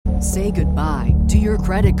Say goodbye to your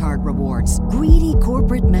credit card rewards. Greedy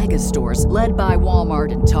corporate mega stores, led by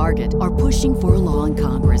Walmart and Target, are pushing for a law in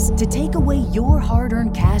Congress to take away your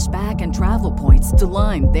hard-earned cash back and travel points to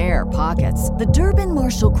line their pockets. The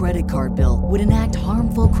Durbin-Marshall credit card bill would enact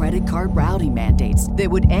harmful credit card routing mandates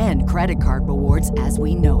that would end credit card rewards as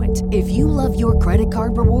we know it. If you love your credit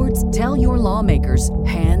card rewards, tell your lawmakers,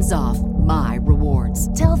 hands off my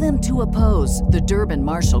rewards. Tell them to oppose the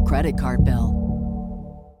Durbin-Marshall credit card bill.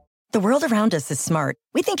 The world around us is smart.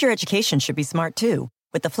 We think your education should be smart, too.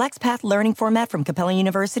 With the FlexPath learning format from Capella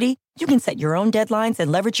University, you can set your own deadlines and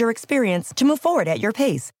leverage your experience to move forward at your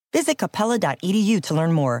pace. Visit capella.edu to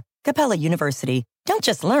learn more. Capella University. Don't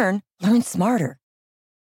just learn smarter.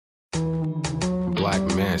 Black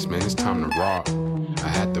mass, man, it's time to rock. I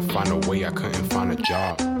had to find a way, I couldn't find a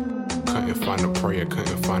job. Couldn't find a prayer,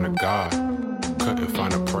 couldn't find a God. Couldn't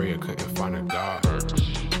find a prayer, couldn't find a God.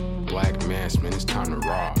 Black mass, man, it's time to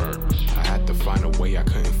rock. I had to find a way, I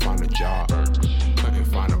couldn't find a job. Couldn't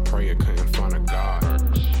find a prayer, couldn't find a God.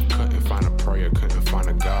 Couldn't find a prayer, couldn't find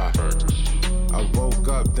a God. I woke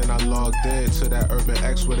up, then I logged in to that Urban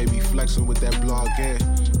X where they be flexing with that blog in.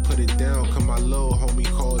 Put it down, cause my little homie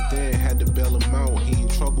called in. Had to bail him out, he in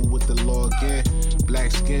trouble with the law again.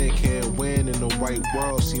 Black skin can't win in the white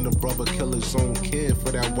world. Seen a brother kill his own kid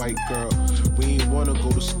for that white girl. We ain't wanna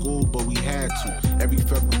go to school, but we had to. Every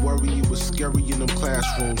February it was scary in them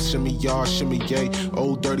classrooms. Shimmy y'all, shimmy yay.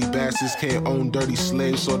 Old dirty bastards can't own dirty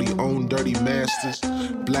slaves, so they own dirty masters.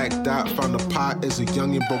 Black Dot found a pot as a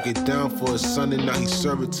youngin', broke it down for his son, and now he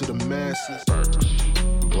serve it to the masses.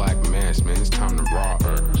 Black mass, man, it's time to rock.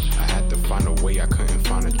 I had to find a way, I couldn't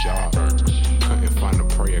find a job. Couldn't find a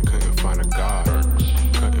prayer, couldn't find a God.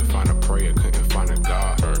 Couldn't find a prayer, couldn't find a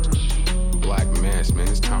God. Black mass, man,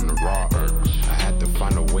 it's time to rock. I had to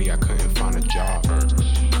find a way, I couldn't find a job.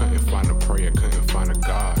 Couldn't find a prayer, couldn't find a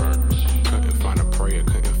God. Couldn't find a prayer,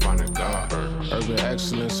 couldn't find a God. Urban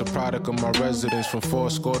excellence, a product of my residence. From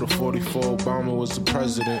 40 to 44, Obama was the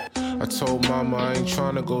president. I told mama I ain't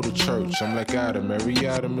trying to go to church. I'm like Adam, every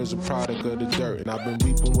Adam is a product of the dirt. And I've been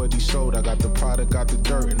reaping what he sowed. I got the product, got the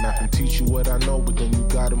dirt. And I can teach you what I know, but then you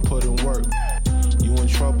gotta put in work. You in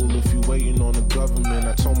trouble if you waiting on the government.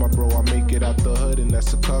 I told my bro I make it out the hood, and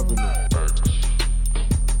that's a covenant.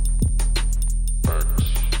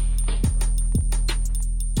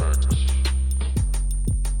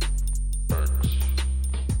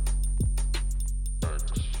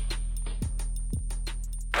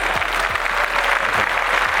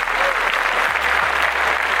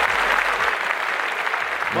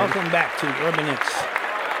 Welcome back to Urban X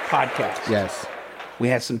Podcast. Yes. We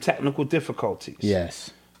had some technical difficulties.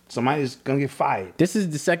 Yes. Somebody's going to get fired. This is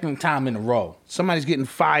the second time in a row. Somebody's getting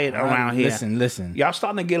fired around here. Listen. Y'all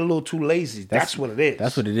starting to get a little too lazy. That's what it is.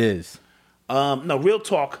 That's what it is. No, real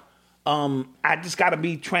talk. I just got to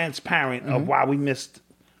be transparent of why we missed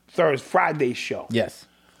Friday's show. Yes.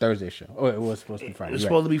 Thursday show. Oh, it was supposed to be Friday. It was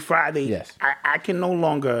supposed to be Friday. Yes. I can no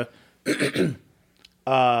longer...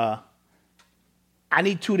 I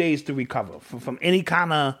need 2 days to recover from any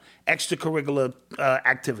kind of extracurricular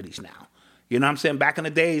activities now. You know what I'm saying? Back in the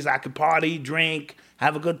days, I could party, drink,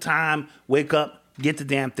 have a good time, wake up, get the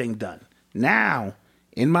damn thing done. Now,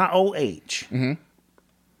 in my old age,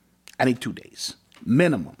 I need 2 days,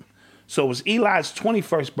 minimum. So it was Eli's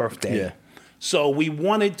 21st birthday. Yeah. So we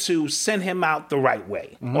wanted to send him out the right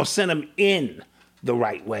way, or send him in the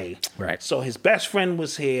right way. Right. So his best friend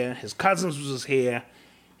was here, his cousins was here,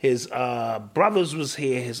 his brothers was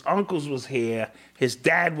here, his uncles was here, his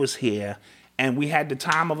dad was here, and we had the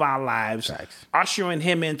time of our lives. Thanks. Ushering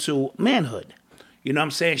him into manhood. You know what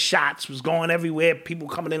I'm saying? Shots was going everywhere, people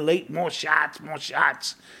coming in late, more shots.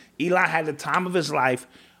 Eli had the time of his life.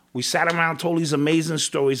 We sat around, told these amazing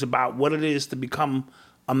stories about what it is to become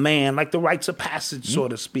a man, like the rites of passage, so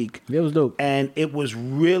to speak. It was dope. And it was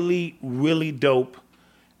really, really dope.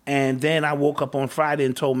 And then I woke up on Friday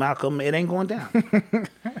and told Malcolm it ain't going down.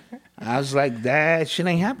 I was like, that shit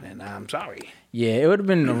ain't happening. I'm sorry. Yeah, it would have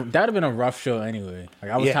been that'd have been a rough show anyway. Like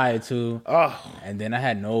I was tired too. Oh. And then I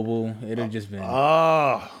had Noble. It'd have just been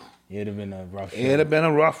it'd have been a rough show. It'd have been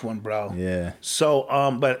a rough one, bro. Yeah. So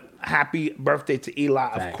but happy birthday to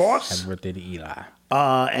Eli, of course. Happy birthday to Eli.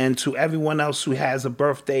 And to everyone else who has a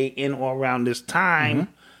birthday in or around this time.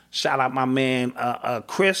 Shout out my man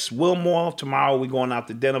Chris Wilmore. Tomorrow we're going out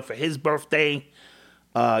to dinner for his birthday.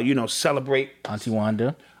 Celebrate Auntie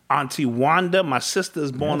Wanda. My sister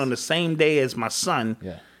is born on the same day as my son.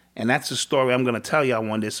 Yeah. And that's a story I'm going to tell y'all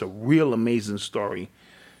one day. It's a real amazing story.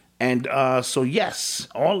 And so yes,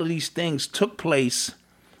 all of these things took place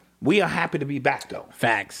We are happy to be back, though.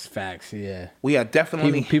 Facts, yeah. We are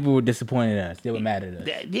definitely... People were disappointed in us. They were mad at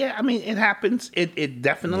us. Yeah, I mean, it happens. It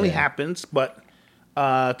definitely happens. But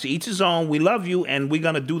to each his own, we love you, and we're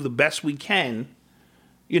going to do the best we can,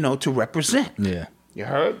 to represent. Yeah. You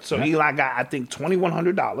heard? So Eli got, I think,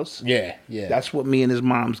 $2,100. Yeah. That's what me and his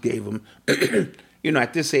moms gave him.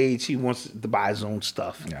 At this age, he wants to buy his own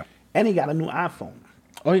stuff. Yeah. And he got a new iPhone.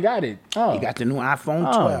 Oh, he got it. Oh. He got the new iPhone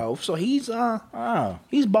 12. So he's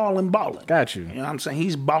balling. Got you. You know what I'm saying?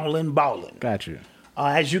 He's balling. Got you.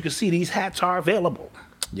 As you can see, these hats are available.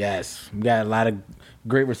 Yes. We got a lot of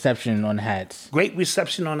great reception on the hats. Great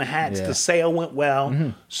reception on the hats. Yeah. The sale went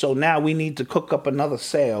well. So now we need to cook up another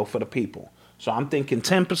sale for the people. So I'm thinking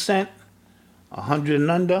 10%, 100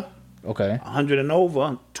 and under. Okay. 100 and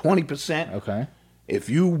over, 20%. Okay.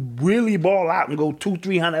 If you really ball out and go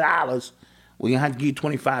 $200-$300, we're going to have to give you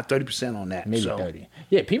 25-30% on that. Maybe 30.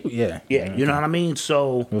 Yeah, people, yeah. Yeah, you know what I mean?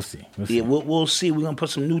 So we'll see. We'll see. We're going to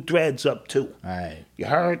put some new threads up, too. All right. You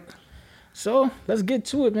heard? So let's get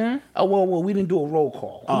to it, man. Oh, well, we didn't do a roll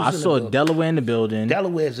call. I saw Delaware in the building.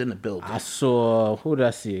 Delaware's in the building. I saw, who did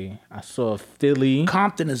I see? I saw Philly.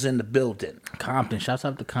 Compton is in the building. Compton. Shouts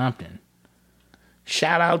out to Compton.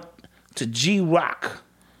 Shout out to G-Rock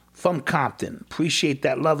from Compton. Appreciate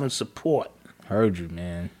that love and support. Heard you,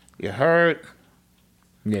 man. You heard?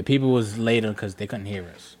 Yeah, people was later because they couldn't hear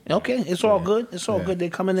us. Okay, it's all good. It's all good. They're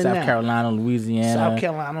coming in South now. Carolina,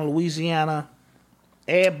 Louisiana.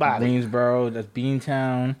 Everybody. Greensboro, that's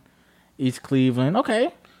Beantown, East Cleveland.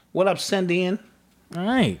 Okay. What up, Cindy? All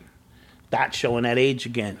right. Dot showing that age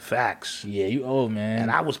again. Facts. Yeah, you old, man.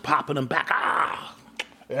 And I was popping them back.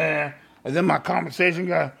 Yeah. And then my conversation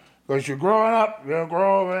got, because you're growing up, you're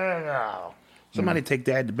growing up. Somebody take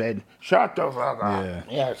that to bed. Shut the fuck up.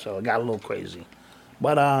 Yeah, so it got a little crazy.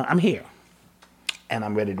 But I'm here. And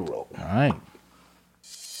I'm ready to roll. All right.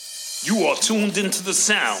 You are tuned into the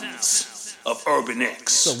sounds of Urban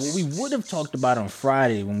X. So what we would have talked about on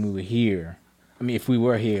Friday when we were here, if we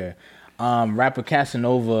were here, rapper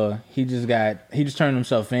Casanova, he just turned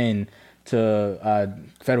himself in to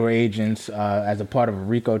federal agents as a part of a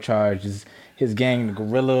RICO charge. His gang, the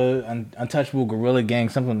Gorilla, Untouchable Gorilla Gang,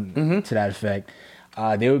 something to that effect.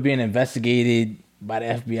 They were being investigated by the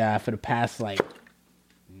FBI for the past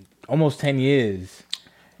almost 10 years.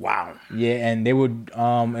 Wow. Yeah, and they were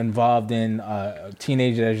involved in a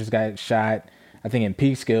teenager that just got shot, I think in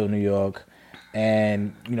Peekskill, New York,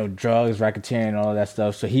 and drugs, racketeering, all that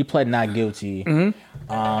stuff. So he pled not guilty.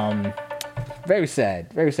 Very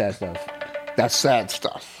sad stuff. That's sad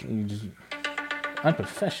stuff.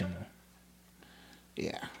 Unprofessional.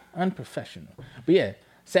 Yeah. Unprofessional. But yeah,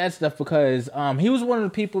 sad stuff because he was one of the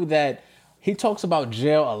people that he talks about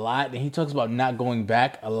jail a lot, and he talks about not going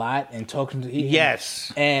back a lot, and talking to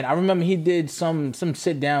yes. And I remember he did some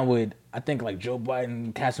sit down with I think Joe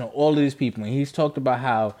Biden, Casanova, all of these people, and he's talked about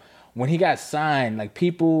how when he got signed,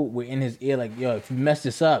 people were in his ear yo, if you mess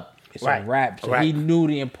this up, it's a wrap. So he knew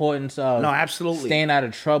the importance of staying out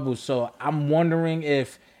of trouble. So I'm wondering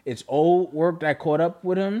if it's old work that caught up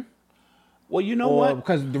with him. Well, you know what?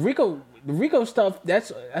 Because the RICO stuff,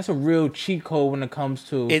 that's a real cheat code when it comes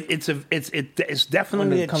to it's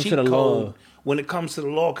definitely a cheat code when it comes to the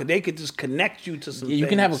law, because they could just connect you to some things. You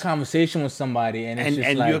can have a conversation with somebody and it's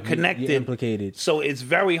just you're connected, you're implicated. So it's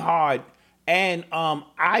very hard. And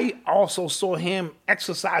I also saw him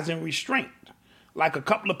exercising restraint. A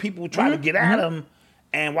couple of people tried to get at him,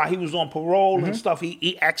 and while he was on parole and stuff,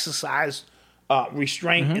 he exercised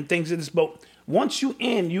restraint and things of this. But once you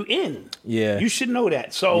in, you in. Yeah. You should know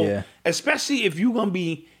that. So especially if you're going to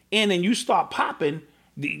be in and you start popping,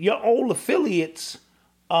 your old affiliates,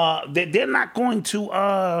 they're not going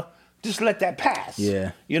to just let that pass.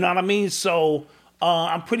 Yeah. You know what I mean? So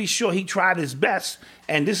I'm pretty sure he tried his best,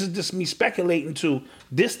 and this is just me speculating, to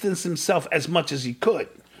distance himself as much as he could.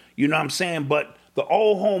 You know what I'm saying? But the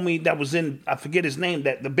old homie that was in, I forget his name,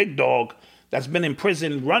 that the big dog that's been in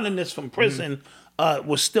prison, running this from prison,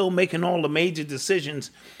 was still making all the major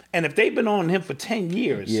decisions. And if they've been on him for 10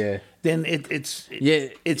 years, then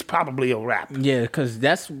it's probably a wrap. Yeah, because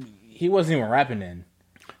he wasn't even rapping then.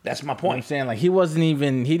 That's my point. You know what I'm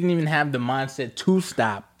saying? He didn't even have the mindset to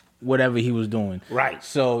stop whatever he was doing. Right.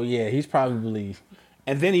 So yeah, he's probably.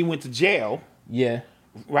 And then he went to jail. Yeah.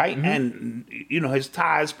 Right. And his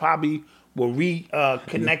ties probably were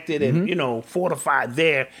reconnected and fortified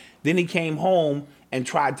there. Then he came home and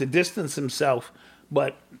tried to distance himself.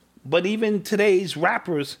 But even today's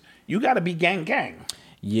rappers, you got to be gang.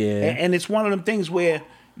 Yeah. And it's one of them things where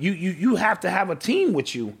you have to have a team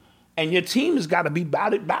with you, and your team has got to be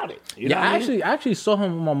about it. You know what I mean? I actually saw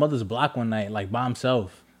him on my mother's block one night, by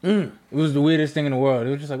himself. It was the weirdest thing in the world. It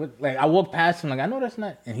was just like I walked past him, like I know that's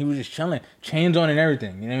not, and he was just chilling, chains on and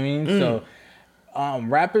everything. You know what I mean? So,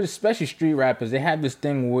 rappers, especially street rappers, they have this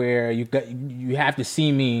thing where you have to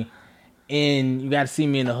see me you got to see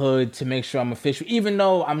me in the hood to make sure I'm official. Even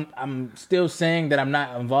though I'm still saying that I'm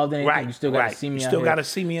not involved in anything, Right, you still got to right. see me. You out still here. gotta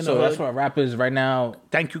see me in the So hood. that's why rappers right now.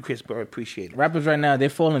 Thank you, Chris Bird. Appreciate it. Rappers right now, they're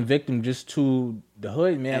falling victim just to the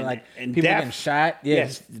hood, man. Like people death. getting shot. Yeah.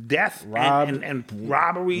 Yes, death Robbed. and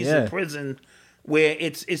robberies Yeah. in prison, where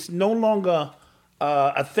it's no longer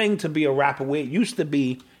a thing to be a rapper. Where it used to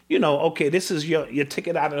be, okay, this is your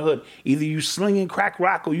ticket out of the hood. Either you slinging crack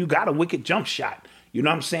rock or you got a wicked jump shot. You know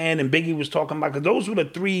what I'm saying? And Biggie was talking about, because those were the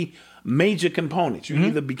three major components. You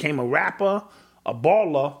either became a rapper, a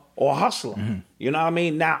baller, or a hustler. You know what I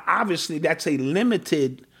mean? Now, obviously, that's a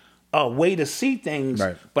limited way to see things.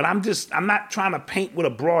 Right. But I'm not trying to paint with a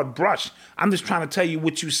broad brush. I'm just trying to tell you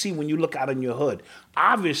what you see when you look out in your hood.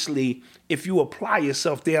 Obviously, if you apply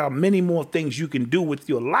yourself, there are many more things you can do with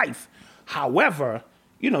your life. However,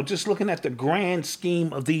 just looking at the grand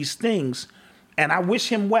scheme of these things, and I wish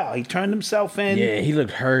him well. He turned himself in. Yeah, he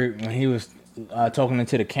looked hurt when he was talking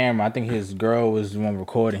into the camera. I think his girl was the one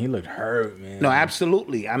recording. He looked hurt, man. No,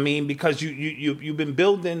 absolutely. I mean, because you've been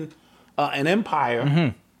building an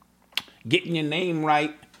empire, getting your name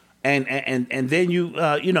right, and then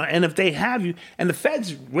and if they have you, and the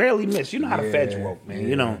feds rarely miss. You know how the feds work,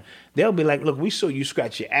 man. They'll be like, look, we saw you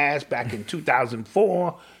scratch your ass back in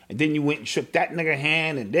 2004. And then you went and shook that nigga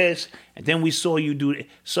hand and this, and then we saw you do it.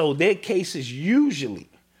 So their cases usually,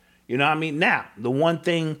 you know what I mean? Now, the one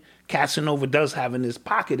thing Casanova does have in his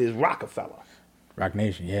pocket is Rockefeller. Rock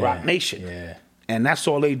Nation, yeah. Rock Nation. Yeah. And that's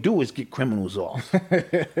all they do is get criminals off.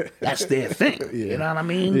 That's their thing. You know what I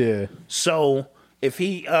mean? Yeah. So if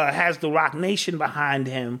he has the Rock Nation behind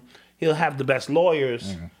him, he'll have the best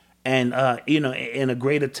lawyers and, in a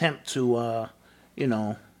great attempt to,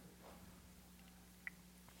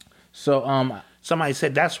 So somebody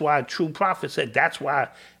said that's why True Prophet said that's why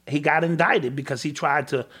he got indicted, because he tried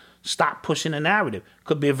to stop pushing the narrative.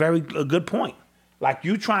 Could be a good point. Like,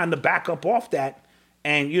 you trying to back up off that,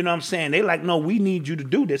 and you know what I'm saying? They like, no, we need you to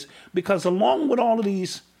do this, because along with all of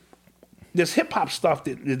this hip hop stuff,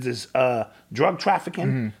 there's drug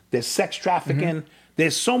trafficking, there's sex trafficking,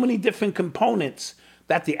 there's so many different components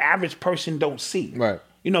that the average person don't see. Right.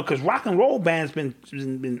 Because rock and roll bands been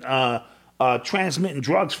transmitting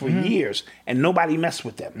drugs for years, and nobody messed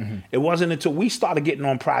with them. It wasn't until we started getting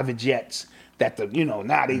on private jets that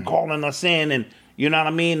now they calling us in, and you know what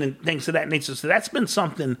I mean, and things of that nature. So that's been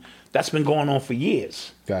something that's been going on for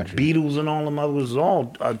years. Gotcha. Beatles and all them others, all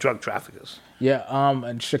drug traffickers. yeah,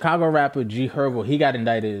 and Chicago rapper G Herbo, he got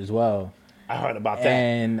indicted as well. I heard about that.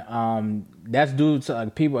 And that's due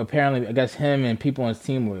to people, apparently, I guess him and people on his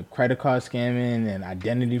team were credit card scamming and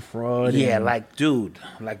identity fraud. Yeah, and, dude,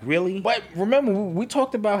 really? But remember, we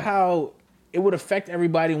talked about how it would affect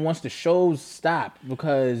everybody once the shows stop,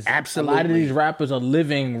 because a lot of these rappers are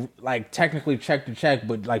living technically check to check,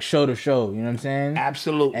 but show to show. You know what I'm saying?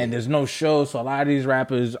 Absolutely. And there's no show, so a lot of these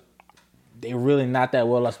rappers, they're really not that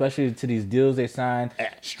well, especially to these deals they sign.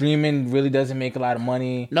 Streaming really doesn't make a lot of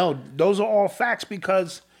money. No, those are all facts,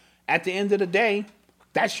 because at the end of the day,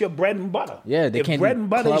 that's your bread and butter. Yeah, they if can't bread do and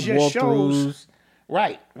butter club is your shows.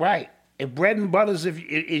 walkthroughs. Right. If bread and butter is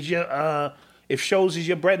if shows is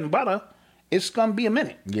your bread and butter, it's gonna be a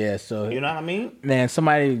minute. Yeah, so You know what I mean? man,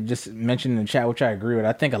 somebody just mentioned in the chat, which I agree with.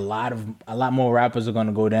 I think a lot more rappers are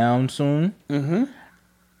gonna go down soon.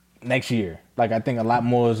 Next year. I think a lot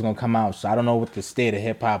more is gonna come out. So I don't know what the state of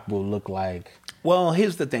hip hop will look like. Well,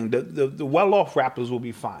 here's the thing: the well-off rappers will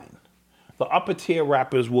be fine. The upper tier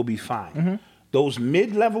rappers will be fine. Those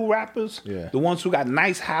mid-level rappers, Yeah. the ones who got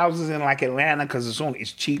nice houses in Atlanta because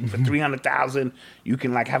it's cheap for $300,000, you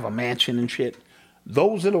can have a mansion and shit.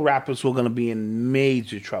 Those are the rappers who are gonna be in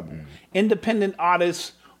major trouble. Independent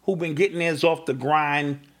artists who've been getting theirs off the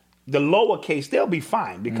grind, the lower case, they'll be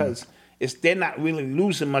fine, because they're not really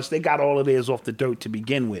losing much. They got all of theirs off the dirt to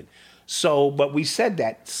begin with. So, but we said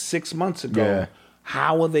that 6 months ago. Yeah.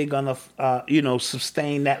 How are they gonna,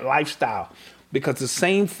 sustain that lifestyle? Because the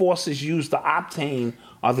same forces used to obtain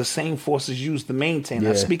are the same forces used to maintain.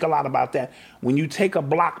 I Yeah. speak a lot about that. When you take a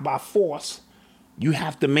block by force, you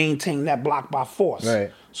have to maintain that block by force.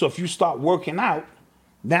 Right. So if you start working out,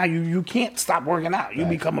 now you can't stop working out. You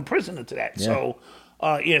become a prisoner to that. Yeah. So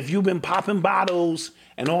if you've been popping bottles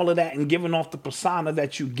and all of that and giving off the persona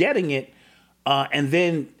that you're getting it, and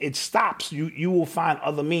then it stops, you will find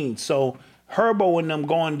other means. So Herbo and them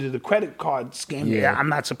going to the credit card scam, Yeah. I'm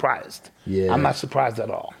not surprised. Yeah. I'm not surprised at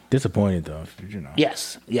all. Disappointed though,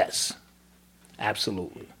 Yes,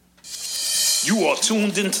 absolutely. You are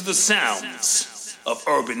tuned into the sounds of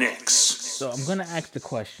Urban X. So I'm gonna ask the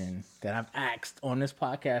question that I've asked on this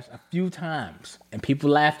podcast a few times, and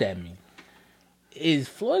people laughed at me. Is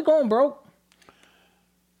Floyd going broke?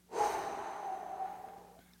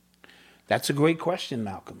 That's a great question,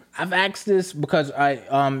 Malcolm. I've asked this because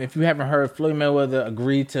if you haven't heard, Floyd Mayweather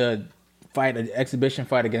agreed to fight an exhibition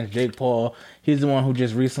fight against Jake Paul. He's the one who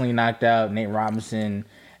just recently knocked out Nate Robinson,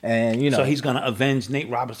 and So he's gonna avenge Nate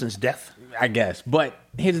Robinson's death, I guess. But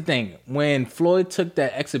here's the thing: when Floyd took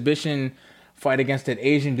that exhibition fight against that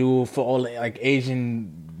Asian dude for all like Asian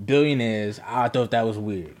billionaires, I thought that was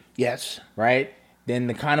weird. Yes. Right? Then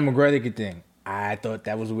the Conor McGregor thing, I thought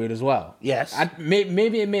that was weird as well. Yes.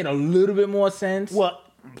 Maybe it made a little bit more sense. Well,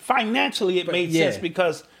 financially, it made sense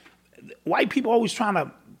because white people always trying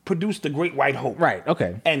to produce the great white hope. Right,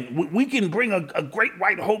 okay. And we can bring a great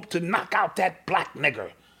white hope to knock out that black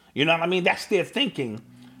nigger. You know what I mean? That's their thinking.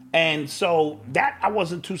 And so that I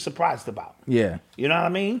wasn't too surprised about. Yeah. You know what I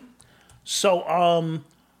mean? So,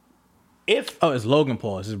 if... Oh, it's Logan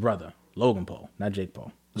Paul. It's his brother. Logan Paul, not Jake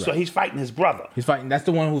Paul. Right. So he's fighting his brother. He's fighting... That's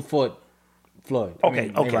the one who fought Floyd.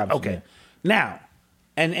 Okay. Yeah. Now,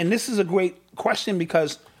 and this is a great question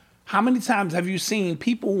because how many times have you seen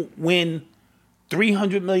people win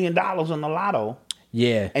 $300 million on the lotto?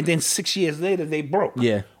 Yeah. And then 6 years later, they broke.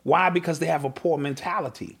 Yeah. Why? Because they have a poor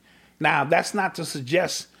mentality. Now, that's not to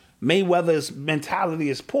suggest Mayweather's mentality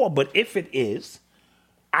is poor, but if it is,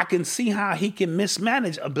 I can see how he can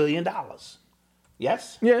mismanage $1 billion.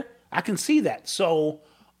 Yes? Yeah. I can see that. So,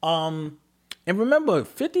 and remember,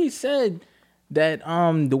 50 said that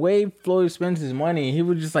the way Floyd spends his money, he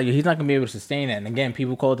was just like, he's not going to be able to sustain that. And again,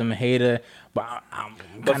 people called him a hater, but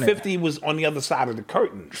but 50 was on the other side of the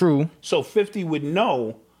curtain. True. So 50 would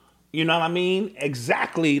know, you know what I mean?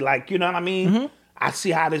 Exactly, like, you know what I mean? Mm-hmm. I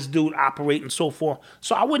see how this dude operate and so forth.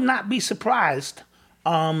 So I would not be surprised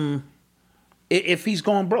if he's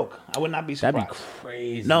going broke. I would not be surprised. That'd be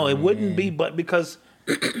crazy. No, it wouldn't be, but because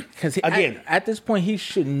again, at this point, he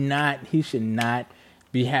should not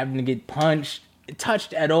be having to get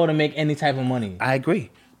touched at all to make any type of money. I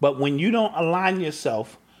agree. But when you don't align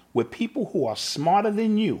yourself with people who are smarter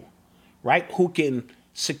than you, right? Who can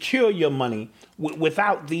secure your money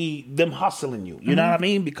without them hustling you. You know what I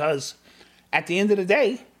mean? Because at the end of the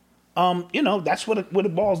day, that's what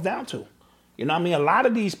it boils down to. You know what I mean? A lot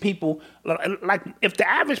of these people, like if the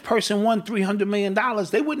average person won $300 million,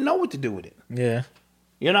 they wouldn't know what to do with it. Yeah.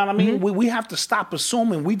 You know what I mean? We have to stop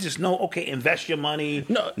assuming we just know, okay, invest your money,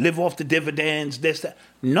 live off the dividends, this, that.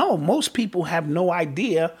 No, most people have no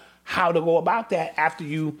idea how to go about that after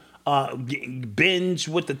you binge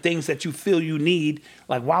with the things that you feel you need.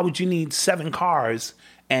 Like, why would you need 7 cars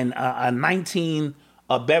and a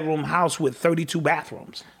 19-bedroom house with 32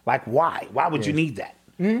 bathrooms? Like, why? Why would you need that?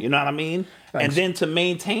 You know what I mean? Thanks. And then to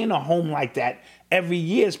maintain a home like that, every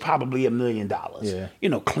year is probably $1 million.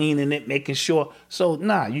 Yeah. Cleaning it, making sure. So,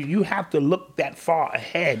 you have to look that far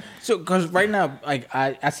ahead. So, because right now, like,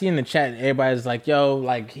 I see in the chat, everybody's like, yo,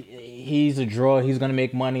 like, he's a draw. He's going to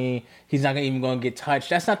make money. He's not even going to get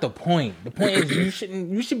touched. That's not the point. The point is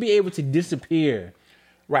you should be able to disappear.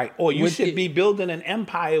 Right. Or you should be building an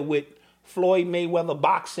empire with Floyd Mayweather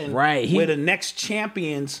boxing. Right. Where the next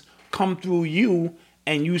champions come through you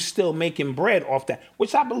and you still making bread off that,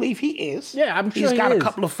 which I believe he is. Yeah, I'm sure he's got he a is.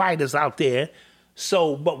 couple of fighters out there.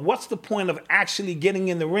 So, but what's the point of actually getting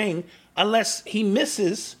in the ring unless he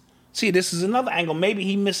misses? See, this is another angle. Maybe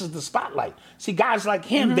he misses the spotlight. See, guys like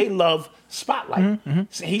him, they love spotlight.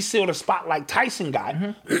 So he's still the spotlight Tyson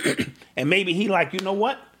guy. And maybe he like, you know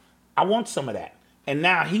what? I want some of that. And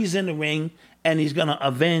now he's in the ring and he's going to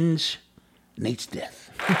avenge Nate's death.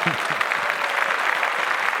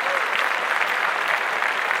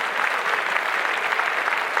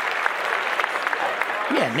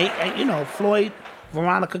 Yeah, Nate, Floyd,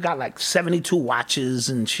 Veronica got like 72 watches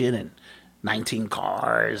and shit and 19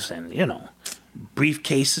 cars and,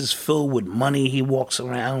 briefcases filled with money he walks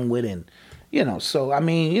around with. And, so, I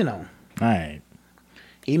mean, All right.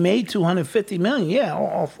 He made $250 million,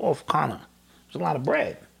 off Conor. It was a lot of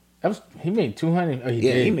bread. He made 200. Oh, he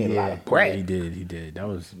did. He made a lot of bread. Yeah, he did. That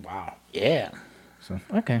was, wow. Yeah. So,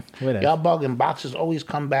 okay. Whatever. Y'all bugging. Boxers always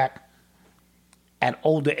come back at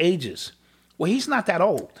older ages. Well, he's not that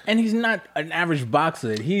old. And he's not an average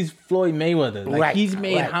boxer. He's Floyd Mayweather. Like, right, he's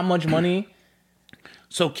made how much money?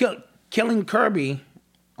 So killing Kirby,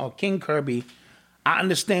 or King Kirby, I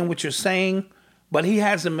understand what you're saying, but he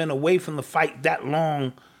hasn't been away from the fight that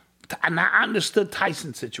long. And I understood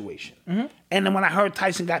Tyson's situation. And then when I heard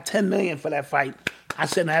Tyson got $10 million for that fight, I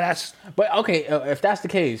said, now that's... But, okay, if that's the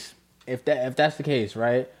case,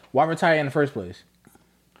 right, why retire in the first place?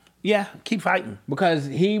 Yeah, keep fighting. Because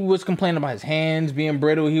he was complaining about his hands being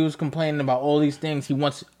brittle. He was complaining about all these things. I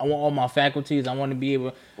want all my faculties. I want to be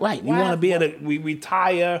able. Right. You want to be able to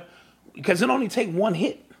retire because it only take one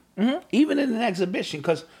hit, even in an exhibition.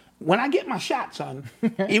 Because when I get my shot, son,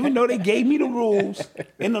 even though they gave me the rules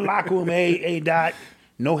in the locker room, hey, Dot,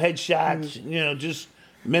 no headshots, just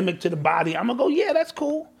mimic to the body. I'm gonna go, yeah, that's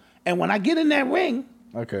cool. And when I get in that ring,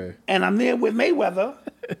 okay, and I'm there with Mayweather,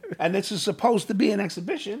 and this is supposed to be an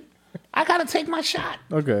exhibition, I gotta take my shot.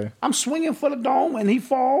 Okay. I'm swinging for the dome. When he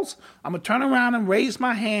falls, I'm gonna turn around and raise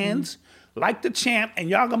my hands like the champ, and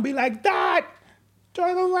y'all gonna be like, Dot,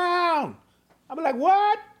 turn around. I'll be like,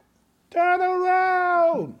 what? Turn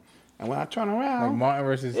around. And when I turn around, Like Martin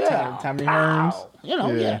versus Tommy pow.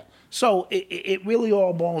 Hearns. Yeah. So it really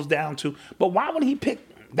all boils down to, but why would he pick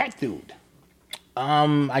that dude?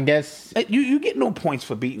 I guess. You get no points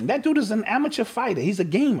for beating. That dude is an amateur fighter. He's a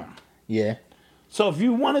gamer. Yeah. So if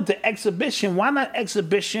you wanted the exhibition, why not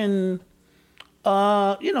exhibition,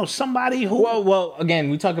 somebody who... Well, again,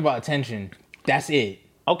 we talk about attention. That's it.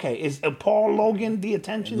 Okay, is Paul Logan the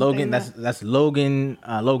attention Logan, thing? that's Logan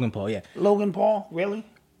Paul, yeah. Logan Paul, really?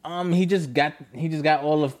 He just got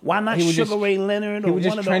all of... Why not Sugar Ray Leonard? He was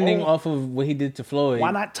just trending off of what he did to Floyd.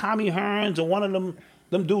 Why not Tommy Hearns or one of them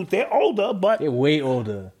dudes? They're older, but... They're way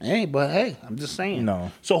older. Hey, I'm just saying.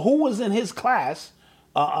 No. So who was in his class?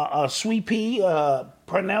 Sweet Pea,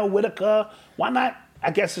 Pernell Whitaker. Why not?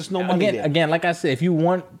 I guess there's no money there. Again, like I said, if you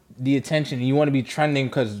want the attention, you want to be trending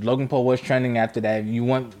because Logan Paul was trending after that. You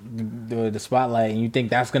want the spotlight, and you think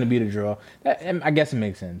that's going to be the draw. I guess it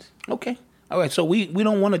makes sense. Okay. All right. So we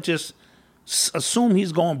don't want to just assume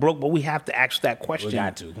he's going broke, but we have to ask that question. We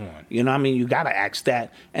got to. Come on. You know what I mean? You got to ask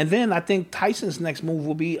that. And then I think Tyson's next move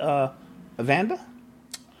will be Evander.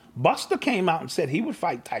 Buster came out and said he would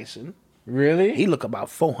fight Tyson. Really? He look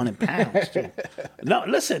about 400 pounds too. No,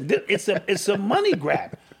 listen, it's a money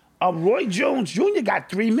grab. Roy Jones Jr. got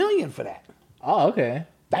 $3 million for that. Oh, okay.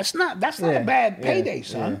 That's not a bad payday,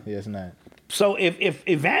 son. Yeah, it's not. So if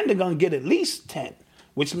Evander gonna get at least 10,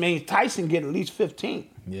 which means Tyson get at least 15.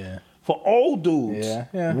 Yeah. For old dudes,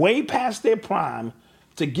 Yeah. way past their prime,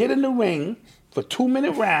 to get in the ring for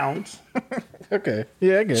 2-minute rounds. Okay.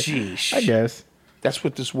 Yeah, I guess. Jeez. I guess. That's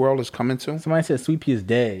what this world is coming to. Somebody said Sweet Pea is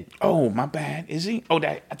dead. Oh, my bad. Is he? Oh,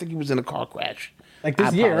 I think he was in a car crash. Like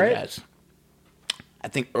this year, right? I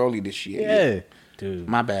think early this year. Yeah. Dude.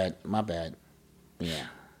 My bad. Yeah.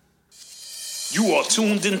 You are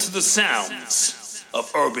tuned into the sounds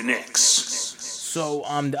of Urban X. So,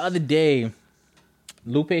 the other day,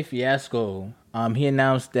 Lupe Fiasco, he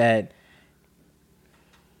announced that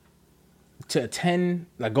to attend,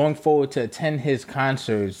 like going forward to attend his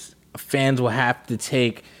concerts, fans will have to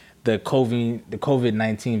take the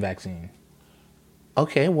COVID-19 vaccine.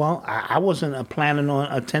 Okay, well, I wasn't planning on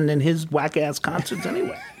attending his whack ass concerts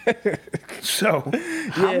anyway, so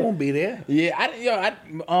I won't be there. Yeah,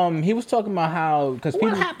 he was talking about how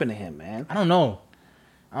What happened to him, man? I don't know.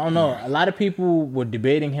 A lot of people were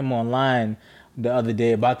debating him online the other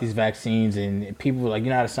day about these vaccines, and people were like,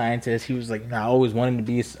 "You're not a scientist." He was like, "I always wanted to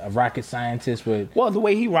be a rocket scientist." But Well, the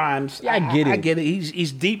way he rhymes, Yeah, I get it. I get it.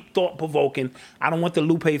 He's deep, thought provoking. I don't want the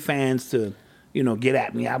Lupe fans to, get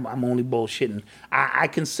at me. I'm only bullshitting. I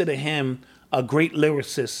consider him a great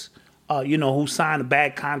lyricist, who signed a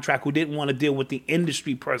bad contract, who didn't want to deal with the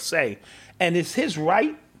industry per se, and it's his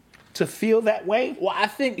right to feel that way. well, I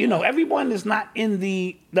think Everyone is not in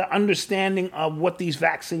the understanding of what these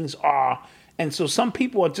vaccines are. And so some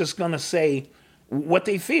people are just going to say what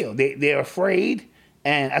they feel. They're afraid.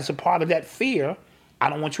 And as a part of that fear,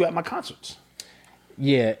 I don't want you at my concerts.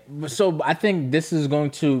 Yeah. So I think this is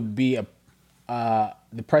going to be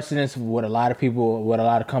the precedence of what a lot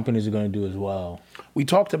of companies are going to do as well. We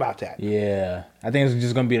talked about that. Yeah. I think it's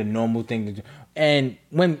just going to be a normal thing to do. And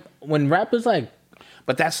when rappers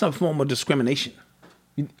But that's some form of discrimination.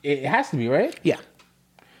 it has to be, right? Yeah.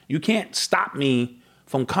 You can't stop me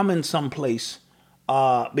from coming someplace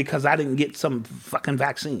because I didn't get some fucking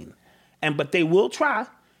vaccine. But they will try,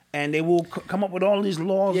 and they will come up with all these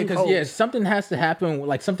laws and codes. Yeah, something has to happen,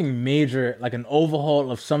 like something major, like an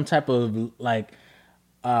overhaul of some type of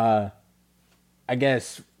I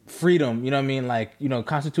guess freedom. You know what I mean? Like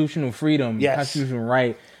constitutional freedom, Yes. constitutional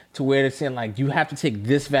right, to where they're saying like you have to take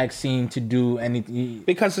this vaccine to do anything.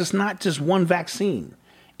 Because it's not just one vaccine.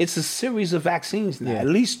 It's a series of vaccines now, Yeah. at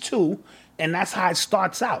least 2, and that's how it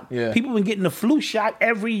starts out. Yeah. People been getting the flu shot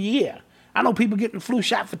every year. I know people getting the flu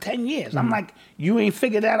shot for 10 years. I'm like, you ain't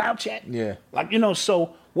figured that out yet? Yeah.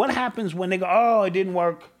 So what happens when they go, oh, it didn't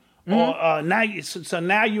work? Or now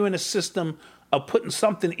you're in a system of putting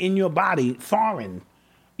something in your body, foreign,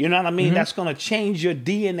 You know what I mean? That's going to change your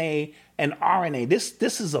DNA and RNA.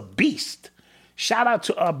 This is a beast. Shout out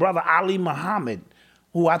to brother Ali Muhammad,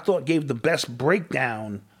 who I thought gave the best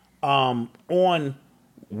breakdown on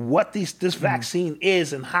what this vaccine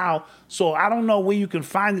is and how. So I don't know where you can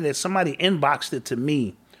find it. Somebody inboxed it to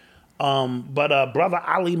me. But brother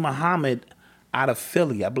Ali Muhammad out of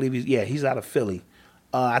Philly, I believe he's out of Philly.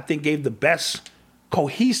 I think gave the best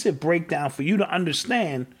cohesive breakdown for you to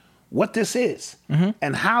understand what this is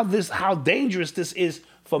and how dangerous this is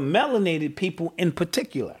for melanated people in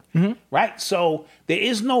particular, right? So there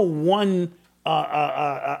is no one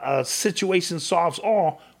situation solves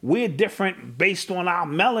all. We're different based on our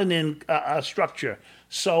melanin structure.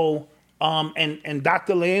 So, and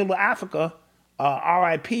Dr. Layla Africa,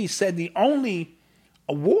 RIP, said the only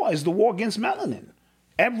war is the war against melanin.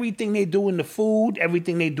 Everything they do in the food,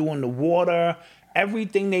 everything they do in the water,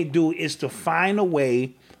 everything they do is to find a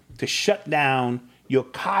way to shut down your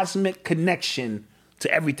cosmic connection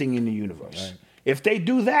to everything in the universe. Right. If they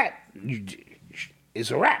do that,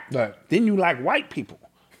 it's a wrap. Right. Then you like white people.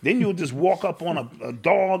 Then you'll just walk up on a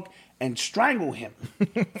dog and strangle him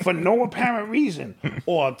for no apparent reason,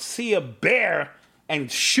 or see a bear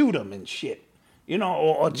and shoot him and shit. You know,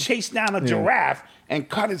 or chase down a giraffe and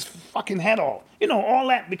cut his fucking head off. You know, all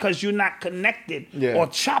that because you're not connected. Yeah. Or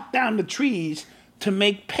chop down the trees to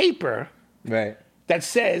make paper that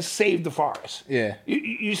says save the forest. Yeah.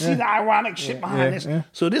 You see the ironic shit behind this? Yeah.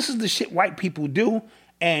 So this is the shit white people do.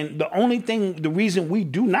 And the reason we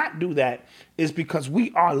do not do that is because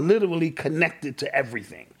we are literally connected to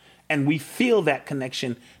everything. And we feel that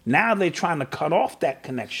connection. Now they're trying to cut off that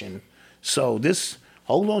connection. So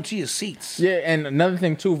hold on to your seats. Yeah, and another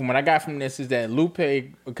thing too, from what I got from this is that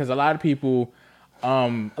Lupe, because a lot of people,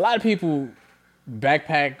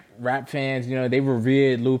 backpack rap fans, you know, they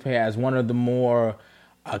revered Lupe as one of the more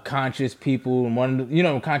conscious people,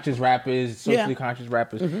 conscious rappers, socially conscious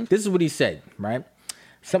rappers. Mm-hmm. This is what he said, right?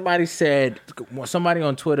 Somebody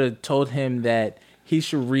on Twitter told him that he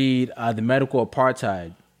should read The Medical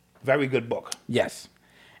Apartheid. Very good book. Yes.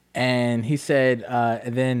 And he said,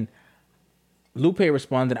 and then Lupe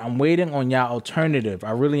responded, "I'm waiting on y'all alternative.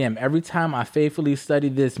 I really am. Every time I faithfully study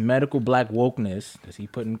this medical black wokeness," as he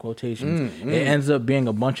put in quotations, "it ends up being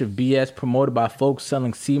a bunch of BS promoted by folks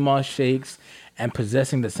selling sea moss shakes and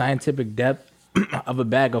possessing the scientific depth of a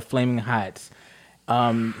bag of flaming hots.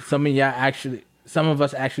 Some of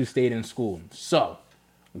us actually stayed in school." So,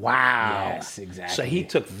 wow. Yes, exactly. So he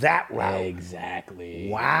took that route. Exactly.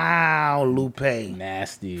 Wow, Lupe.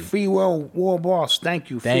 Nasty. Free World War Boss. Thank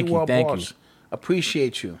you. Thank you.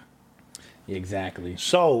 Appreciate you. Exactly.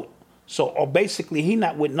 So basically, he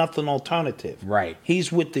not with nothing alternative. Right. He's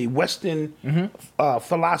with the Western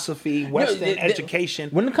philosophy, Western education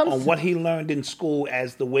when it comes on what he learned in school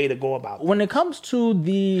as the way to go about when things. It comes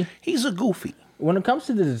to he's a goofy. When it comes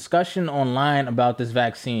to the discussion online about this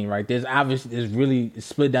vaccine, right? There's really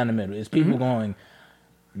split down the middle. It's people going,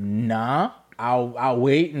 nah, I'll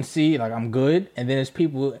wait and see, like I'm good, and then there's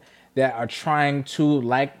people that are trying to,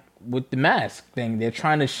 like with the mask thing, they're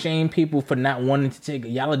trying to shame people for not wanting to take it.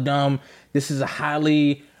 Y'all are dumb. This is a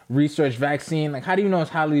highly researched vaccine. Like, how do you know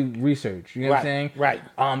it's highly researched? You know what I'm saying? Right.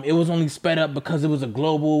 It was only sped up because it was a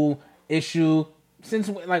global issue. Since,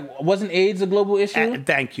 wasn't AIDS a global issue?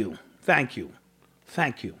 Thank you.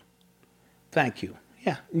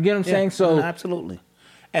 Yeah. You get what I'm saying? So absolutely.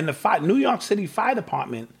 And the New York City Fire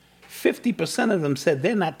Department, 50% of them said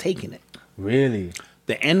they're not taking it. Really?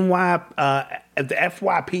 The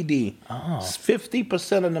FYPD,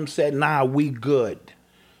 50% of them said, nah, we good.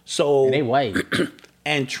 So and they white.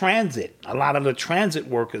 And transit, a lot of the transit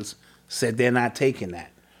workers said they're not taking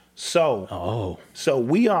that. So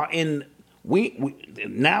we are in, we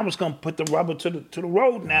now it's going to put the rubber to the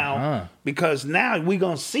road now, because now we're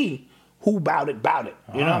going to see who bout it.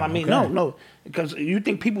 You know what I mean? Okay. No, because you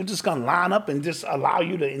think people just going to line up and just allow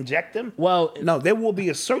you to inject them? Well, no, there will be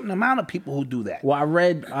a certain amount of people who do that. Well, I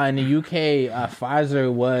read in the UK,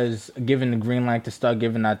 Pfizer was given the green light to start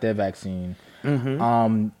giving out their vaccine.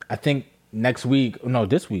 Mm-hmm. I think this week,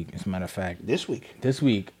 as a matter of fact. This week.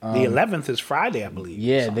 The 11th is Friday, I believe.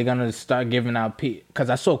 Yeah, they're going to start giving out,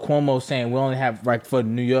 because I saw Cuomo saying we only have, for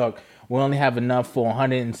New York, we only have enough for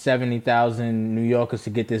 170,000 New Yorkers to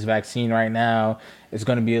get this vaccine right now. It's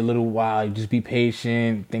going to be a little while. You just be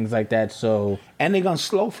patient, things like that. So, and they're going to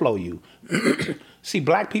slow flow you. See,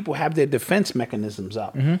 black people have their defense mechanisms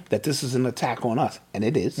up that this is an attack on us, and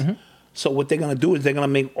it is. Mm-hmm. So what they're going to do is they're going to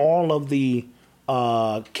make all of the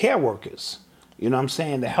care workers, you know what I'm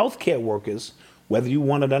saying, the healthcare workers, whether you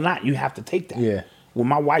want it or not, you have to take that. Yeah. When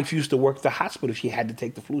my wife used to work at the hospital, she had to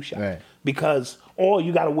take the flu shot. Right. Because, or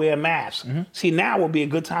you got to wear a mask. See, now would be a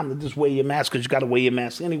good time to just wear your mask because you got to wear your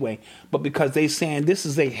mask anyway. But because they saying this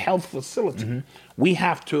is a health facility, we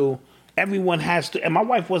have to, everyone has to, and my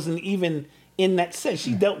wife wasn't even in that sense.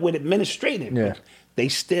 She dealt with administrative. Yeah. They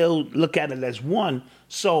still look at it as one.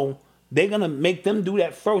 So they're going to make them do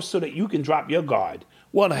that first so that you can drop your guard.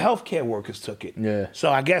 Well, the healthcare workers took it. Yeah.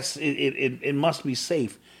 So I guess it must be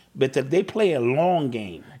safe. But that they play a long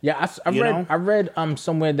game. Yeah, I read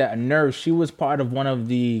somewhere that a nurse, she was part of one of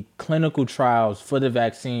the clinical trials for the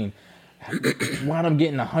vaccine, wound up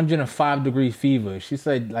getting 105-degree fever. She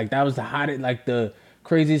said like that was the hottest, like the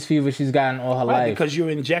craziest fever she's gotten all her life. Because you're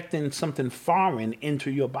injecting something foreign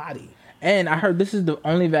into your body. And I heard this is the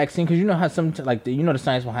only vaccine, because you know how the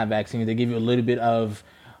science behind vaccines, they give you a little bit of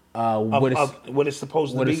what it's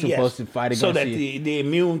supposed to be, to fight against, so that the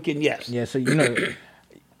immune can, Yeah, so you know.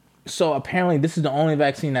 So apparently this is the only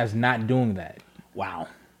vaccine that's not doing that. Wow.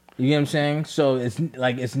 You get what I'm saying? So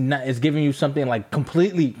it's giving you something like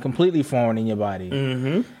completely foreign in your body.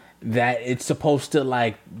 Mm-hmm. That it's supposed to,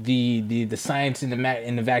 like, the science in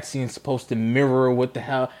the vaccine is supposed to mirror what the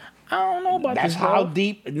hell. I don't know about That's this. how bro.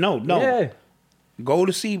 deep. No. Yeah. Go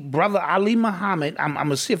to see Brother Ali Muhammad. I'm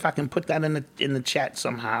gonna see if I can put that in the chat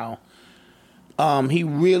somehow. He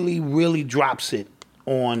really drops it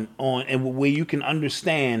on and where you can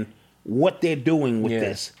understand what they're doing with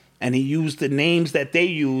this. And he used the names that they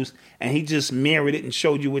use, and he just mirrored it and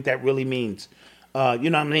showed you what that really means. You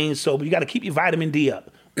know what I mean? So you got to keep your vitamin D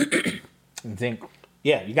up. Zinc.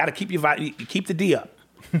 Yeah, you got to keep keep the D up.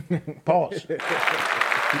 Pause. Keep the D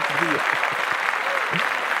up.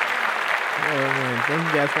 Man, thank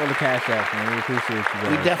you guys for all the cash out, man. We appreciate you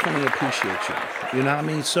guys. We definitely appreciate you. You know what I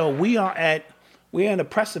mean? So we're in a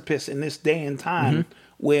precipice in this day and time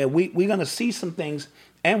where we're going to see some things,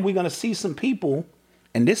 and we're going to see some people,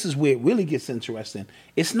 and this is where it really gets interesting.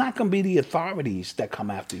 It's not going to be the authorities that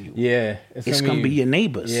come after you. Yeah. It's going to be your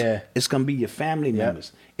neighbors. Yeah. It's going to be your family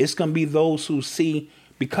members. It's going to be those who see,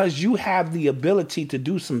 because you have the ability to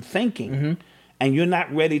do some thinking, and you're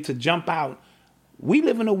not ready to jump out. We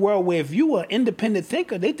live in a world where if you are an independent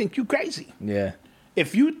thinker, they think you crazy. Yeah.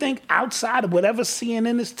 If you think outside of whatever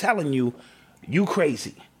CNN is telling you, you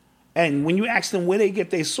crazy. And when you ask them where they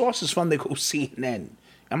get their sources from, they go CNN.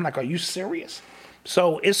 I'm like, are you serious?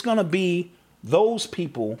 So it's going to be those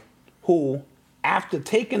people who, after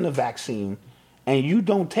taking the vaccine and you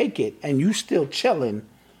don't take it and you still chilling,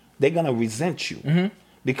 they're going to resent you.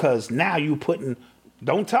 Because now you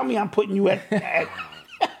don't tell me I'm putting you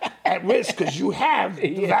at risk because you have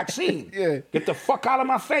the vaccine. Yeah. Get the fuck out of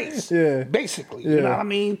my face. Yeah. Basically. You know what I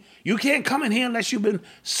mean? You can't come in here unless you've been,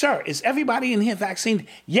 sir, is everybody in here vaccinated?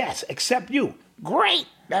 Yes, except you. Great.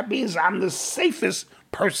 That means I'm the safest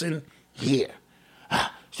person here.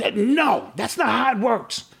 Said, no, that's not how it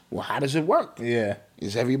works. Well, how does it work? Yeah.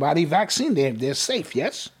 Is everybody vaccinated? They're safe,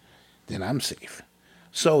 yes? Then I'm safe.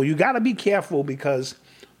 So you got to be careful, because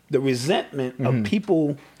the resentment of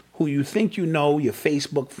people who you think you know, your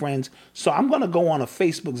Facebook friends. So I'm going to go on a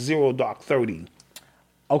Facebook Zero Dark 30.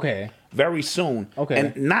 Okay. Very soon. Okay.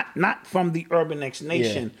 And not from the Urban X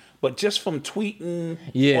Nation, but just from tweeting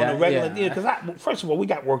Yeah, on a regular. yeah. Because first of all, we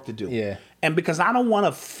got work to do. Yeah. And because I don't want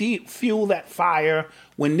to fuel that fire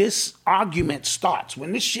when this argument starts,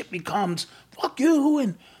 when this shit becomes fuck you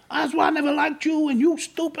and that's why I never liked you and you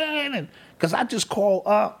stupid, and because I just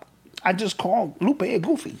call Lupe a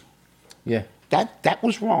goofy. Yeah. That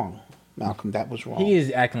was wrong, Malcolm. That was wrong. He is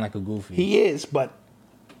acting like a goofy. He is, but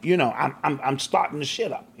you know, I'm starting the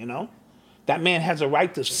shit up. You know, that man has a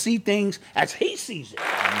right to see things as he sees it. He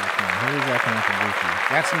is acting like a goofy.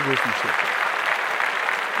 That's some goofy shit.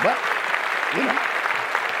 But you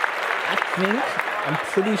know, I'm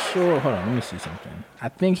pretty sure. Hold on, let me see something. I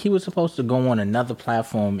think he was supposed to go on another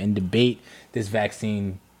platform and debate this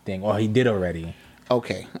vaccine thing, or he did already.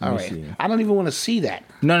 okay, all me right. see. I don't even want to see that.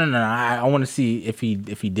 No. I want to see if he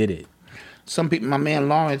did it. Some people, my man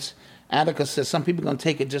Lawrence Attica says, some people are gonna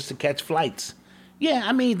take it just to catch flights. Yeah,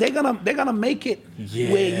 I mean they're gonna make it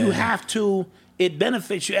where you have to. It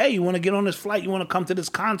benefits you. Hey, you want to get on this flight? You want to come to this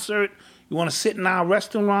concert? You want to sit in our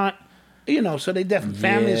restaurant? You know, so they definitely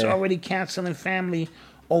families already canceling family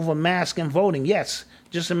over mask and voting. Yes,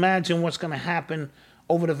 just imagine what's gonna happen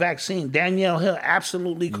over the vaccine. Danielle Hill,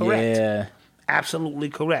 absolutely correct. Yeah. Absolutely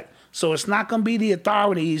correct. So it's not going to be the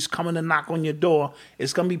authorities coming to knock on your door.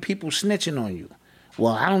 It's going to be people snitching on you.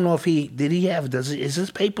 Well, I don't know if is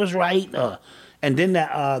his papers right? And then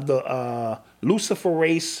the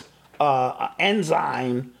luciferase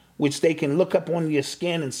enzyme, which they can look up on your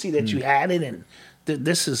skin and see that you had it, and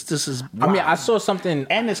This is. I mean, wild. I saw something.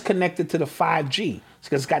 And it's connected to the 5G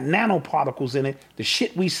because it's got nanoparticles in it. The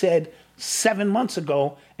shit we said 7 months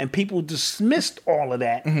ago, and people dismissed all of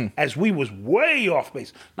that as we was way off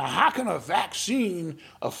base. Now, how can a vaccine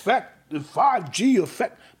affect the 5G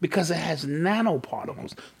effect? Because it has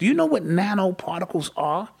nanoparticles. Do you know what nanoparticles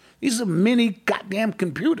are? These are mini goddamn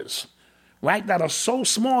computers, right? That are so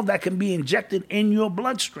small that can be injected in your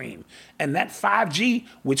bloodstream. And that 5G,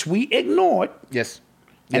 which we ignored, Yes.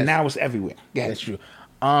 and now it's everywhere. Go ahead. That's true.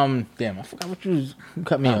 Damn, I forgot what you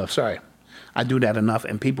cut me off. Sorry. I do that enough,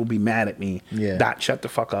 and people be mad at me. Yeah. Dot, shut the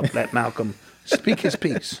fuck up. Let Malcolm speak his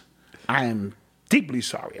piece. I am deeply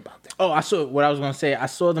sorry about that. Oh, I saw what I was gonna say. I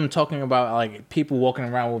saw them talking about like people walking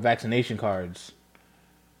around with vaccination cards.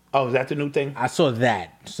 Oh, is that the new thing? I saw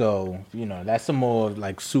that. So, you know, that's some more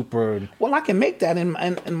like super. Well, I can make that,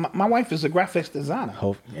 and my wife is a graphics designer.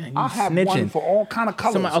 Yeah, you I'll have snitching. one for all kind of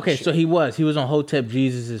colors. Okay, and so shit. he was on Hotep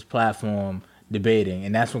Jesus' platform debating,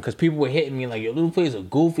 and that's when, because people were hitting me like, your little plays are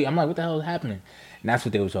goofy. I'm like, what the hell is happening? And that's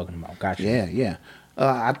what they were talking about. Gotcha. Yeah.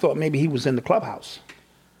 I thought maybe he was in the clubhouse.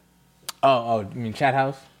 Oh, you mean chat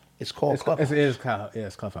house? It's called clubhouse. It is Clubhouse. Yeah,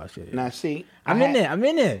 it's Clubhouse. Yeah. Now, see, I'm in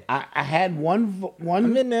there. I had one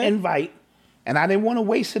in there. invite, and I didn't want to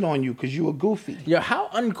waste it on you because you were goofy. Yo, how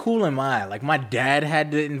uncool am I? Like, my dad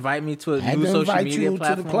had to invite me to a I had new to social invite media you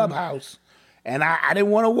platform. to the clubhouse. And I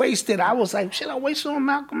didn't want to waste it. I was like, should I waste it on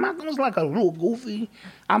Malcolm? Malcolm was like a little goofy.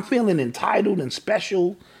 I'm feeling entitled and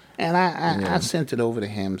special. And I sent it over to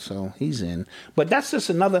him, so he's in. But that's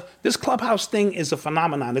just this clubhouse thing is a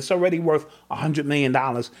phenomenon. It's already worth $100 million,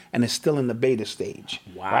 and it's still in the beta stage.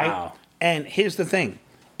 Wow. Right? And here's the thing.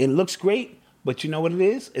 It looks great, but you know what it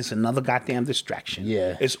is? It's another goddamn distraction.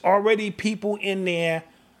 Yeah. It's already people in there.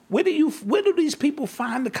 Where do these people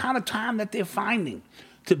find the kind of time that they're finding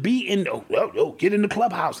to be in? Get in the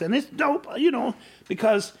clubhouse, and it's dope,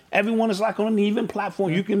 because everyone is like on an even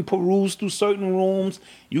platform. You can peruse through certain rooms.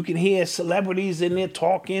 You can hear celebrities in there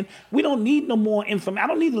talking. We don't need no more information. I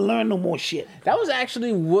don't need to learn no more shit. That was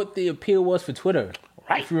actually what the appeal was for Twitter.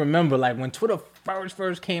 Right. If you remember, like when Twitter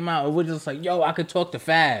first came out, it was just like, yo, I could talk to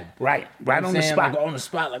Fab. Right You know on what the I'm saying? spot. Like, on the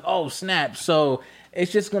spot, like, oh, snap. So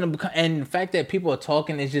it's just going to become, and the fact that people are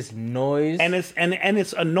talking is just noise. And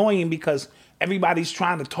it's annoying because everybody's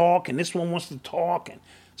trying to talk, and this one wants to talk, and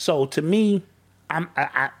so to me,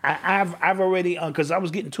 I've already because I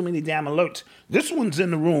was getting too many damn alerts. This one's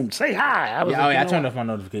in the room. Say hi. I turned off my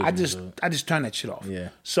notifications. I just turned that shit off. Yeah.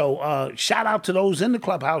 So shout out to those in the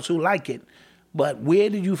clubhouse who like it, but where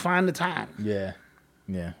did you find the time? Yeah.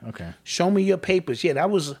 Okay. Show me your papers. Yeah, that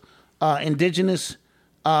was indigenous.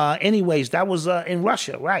 Anyways, that was in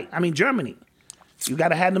Russia, right? I mean Germany. You got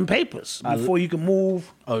to have them papers before you can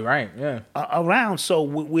move. Oh, right. Yeah. Around. So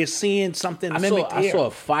we're seeing something mimicked here. I saw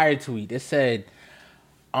a fire tweet. It said,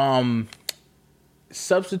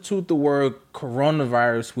 substitute the word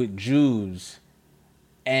coronavirus with Jews,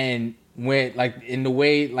 and when like in the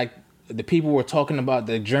way like the people were talking about,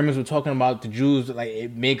 the Germans were talking about the Jews, like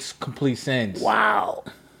it makes complete sense. Wow.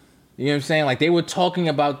 You know what I'm saying? Like they were talking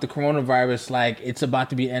about the coronavirus like it's about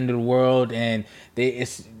to be the end of the world and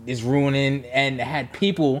it's ruining, and it had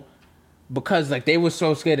people, because like they were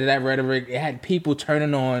so scared of that rhetoric, it had people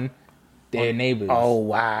turning on their neighbors. Oh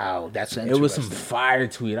wow, that's interesting. It was some fire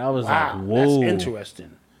tweet. I was wow, like, whoa. That's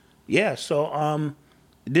interesting. Yeah, so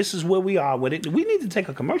this is where we are with it. We need to take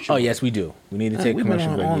a commercial. Oh break. yes, we do. We need to take a We've commercial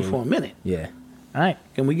been break. on yeah. for a minute. Yeah. All right.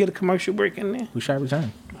 Can we get a commercial break in there? We shall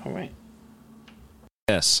return. All right.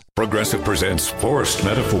 Yes. Progressive presents Forced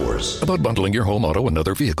Metaphors about bundling your home, auto, and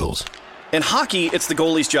other vehicles. In hockey, it's the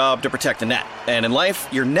goalie's job to protect the net. And in life,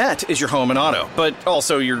 your net is your home and auto, but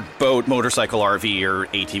also your boat, motorcycle, RV, or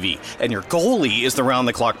ATV. And your goalie is the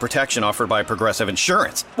round-the-clock protection offered by Progressive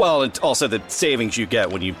Insurance. Well, it's also the savings you get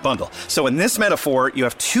when you bundle. So in this metaphor, you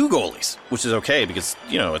have two goalies, which is okay because,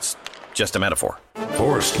 it's just a metaphor.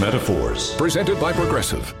 Forced Metaphors. Presented by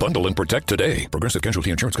Progressive. Bundle and protect today. Progressive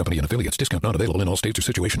Casualty Insurance Company and affiliates. Discount not available in all states or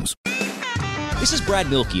situations. This is Brad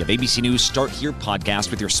Milkey of ABC News Start Here podcast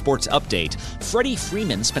with your sports update. Freddie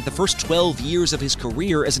Freeman spent the first 12 years of his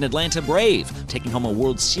career as an Atlanta Brave, taking home a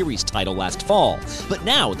World Series title last fall. But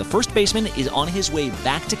now, the first baseman is on his way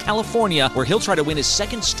back to California, where he'll try to win his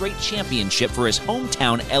second straight championship for his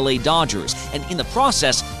hometown LA Dodgers, and in the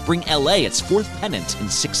process, bring LA its fourth pennant in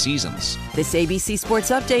 6 seasons. This ABC Sports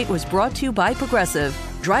Update was brought to you by Progressive.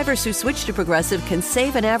 Drivers who switch to Progressive can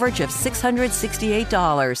save an average of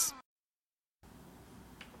 $668.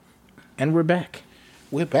 And we're back.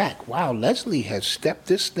 We're back. Wow, Leslie has stepped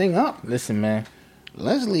this thing up. Listen, man.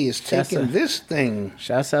 Leslie is taking this thing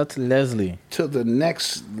Shouts out to Leslie. to the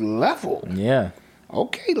next level. Yeah.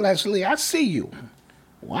 Okay, Leslie, I see you.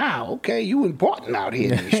 Wow, okay, you important out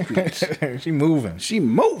here in the streets. She moving. She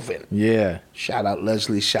moving. Yeah. Shout out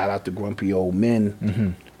Leslie. Shout out the Grumpy Old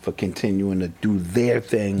Men for continuing to do their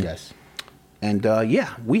thing. Yes. And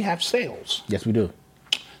yeah, we have sales. Yes, we do.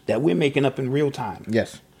 That we're making up in real time.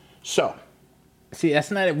 Yes. So. See,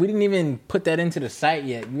 that's not it. We didn't even put that into the site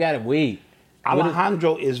yet. You got to wait.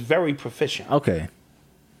 Alejandro is very proficient. Okay.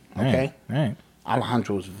 Okay? All right.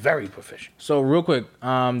 Alejandro is very proficient. So real quick,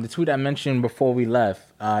 the tweet I mentioned before we left,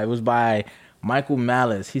 it was by Michael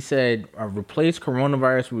Malice. He said, replace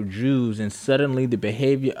coronavirus with Jews and suddenly the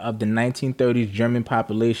behavior of the 1930s German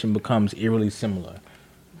population becomes eerily similar.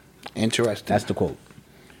 Interesting. That's the quote.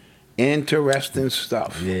 Interesting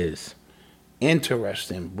stuff. It is.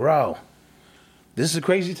 Interesting, bro. This is a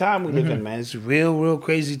crazy time we live in, man. It's real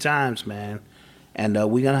crazy times, man. And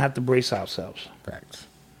we're going to have to brace ourselves. Facts.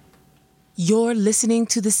 You're listening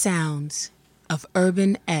to the sounds of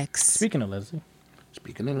Urban X. Speaking of Leslie.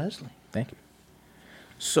 Thank you.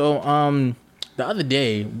 So, the other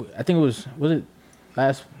day, I think was it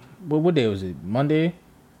last, what day was it? Monday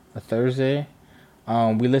or Thursday?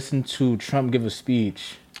 We listened to Trump give a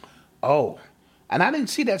speech. Oh, and I didn't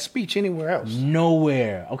see that speech anywhere else.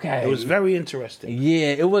 Nowhere. Okay. It was very interesting.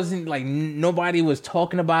 Yeah, it wasn't like nobody was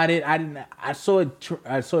talking about it. I saw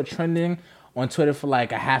it trending on Twitter for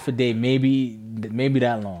like a half a day, maybe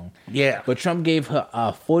that long. Yeah. But Trump gave her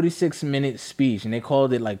a 46-minute speech, and they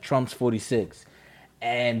called it like Trump's 46.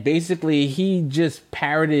 And basically, he just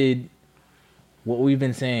parroted what we've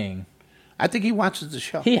been saying. I think he watches the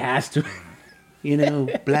show. He has to. You know,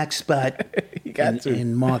 Black Spot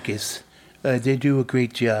and Marcus, they do a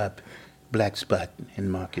great job. Black Spot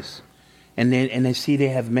and Marcus. And I see they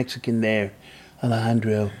have Mexican there.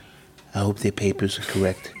 Alejandro, I hope their papers are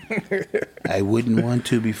correct. I wouldn't want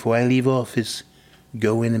to, before I leave office,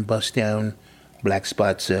 go in and bust down Black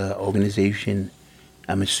Spot's organization.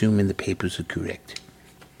 I'm assuming the papers are correct.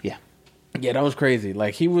 Yeah. Yeah, that was crazy.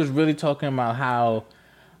 Like, he was really talking about how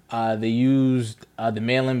they used the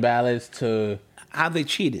mail-in ballots to... How they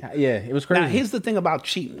cheated. Yeah, it was crazy. Now, here's the thing about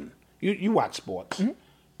cheating. You watch sports.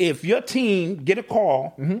 If your team get a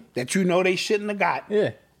call that you know they shouldn't have got...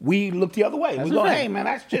 Yeah. We look the other way. That's we go, right. hey, man,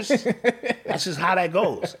 that's just how that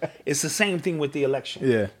goes. It's the same thing with the election.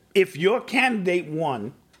 Yeah. If your candidate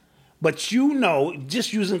won, but you know,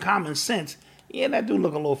 just using common sense, yeah, that dude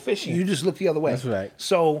look a little fishy. You just look the other way. That's right.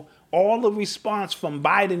 So all the response from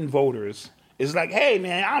Biden voters is like, hey,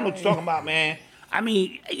 man, I don't know what you're talking about, man. I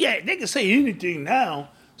mean, yeah, they can say anything now.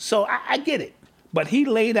 So I get it. But he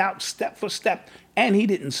laid out step for step, and he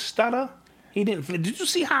didn't stutter. He didn't. Did you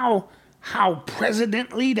see how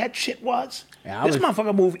presidently that shit was? Yeah, this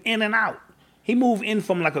motherfucker moved in and out. He moved in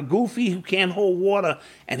from like a goofy who can't hold water,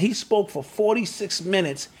 and he spoke for 46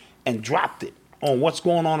 minutes and dropped it on what's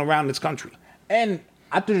going on around this country. And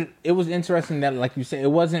I thought it was interesting that, like you said,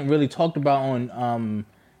 it wasn't really talked about on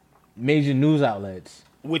major news outlets.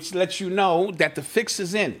 Which lets you know that the fix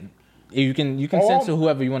is in. You can censor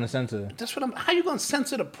whoever you want to censor. That's what how you gonna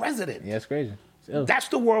censor the president? Yeah, it's crazy. That's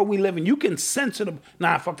the world we live in. You can censor the...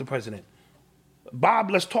 Nah, fuck the president.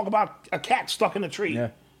 Bob, let's talk about a cat stuck in a tree. Yeah.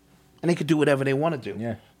 And they could do whatever they want to do.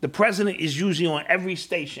 Yeah. The president is usually on every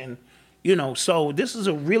station, you know, so this is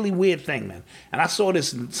a really weird thing, man. And I saw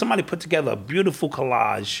this, somebody put together a beautiful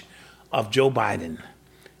collage of Joe Biden.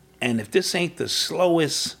 And if this ain't the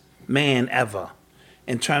slowest man ever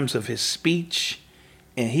in terms of his speech,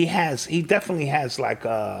 and he definitely has like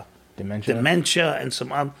dementia and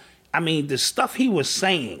some I mean, the stuff he was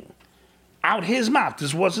saying out his mouth,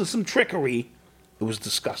 this wasn't some trickery. It was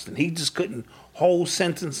disgusting. He just couldn't hold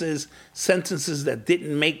sentences that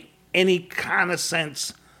didn't make any kind of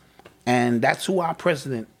sense. And that's who our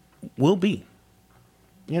president will be.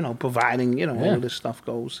 You know, providing, you know, all this stuff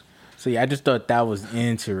goes. So, yeah, I just thought that was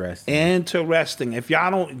interesting. Interesting. If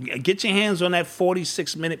y'all don't, get your hands on that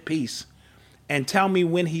 46-minute piece and tell me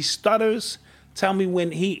when he stutters, tell me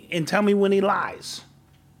when he lies.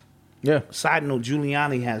 Yeah. Side note,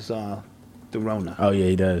 Giuliani has the Rona. Oh, yeah,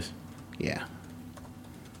 he does. Yeah.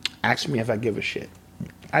 Ask me if I give a shit.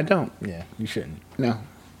 I don't. Yeah, you shouldn't. No.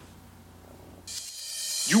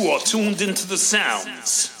 You are tuned into the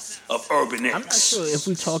sounds of Urban X. I'm not sure if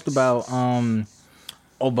we talked about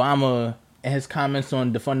Obama and his comments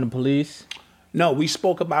on defund the police. No, we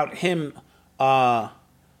spoke about him,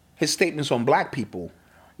 his statements on black people.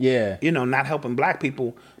 Yeah. You know, not helping black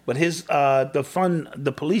people. But his defund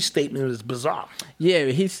the police statement is bizarre. Yeah,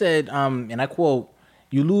 he said, and I quote,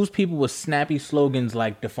 "You lose people with snappy slogans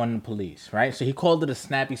like defund the police," right? So he called it a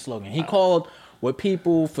snappy slogan. He called what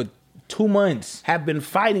people for 2 months. Have been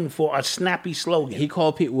fighting for a snappy slogan. He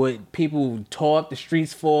called people what people tore up the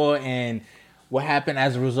streets for and what happened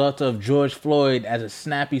as a result of George Floyd as a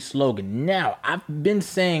snappy slogan. Now, I've been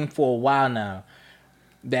saying for a while now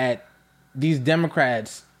that these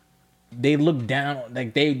Democrats, they look down,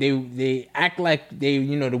 like they act like they,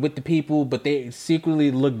 they're with the people, but they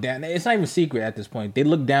secretly look down. It's not even secret at this point. They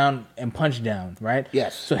look down and punch down, right?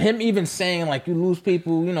 Yes. So him even saying like you lose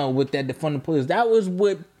people, with that defund the police, that was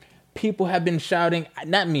what people have been shouting.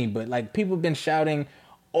 Not me, but like people have been shouting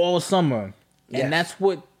all summer. Yes. And that's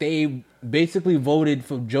what they basically voted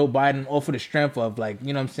for Joe Biden off of the strength of, like,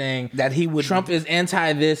 you know what I'm saying? That he would... Trump is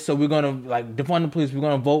anti this, so we're going to, like, defund the police. We're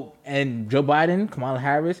going to vote. And Joe Biden, Kamala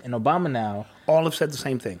Harris, and Obama now... all have said the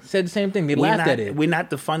same thing. Said the same thing. They laughed at it. We're not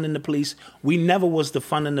defunding the police. We never was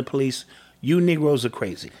defunding the police. You Negroes are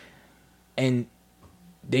crazy. And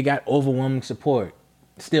they got overwhelming support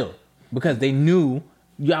still. Because they knew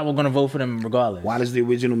y'all were going to vote for them regardless. Why does the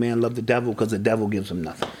original man love the devil? Because the devil gives him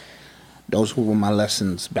nothing. Those were my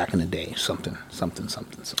lessons back in the day. Something.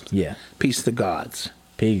 Yeah. Peace to the gods.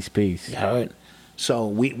 Peace. You heard? So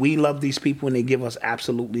we love these people and they give us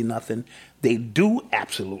absolutely nothing. They do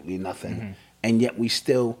absolutely nothing. Mm-hmm. And yet we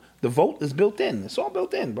still, the vote is built in. It's all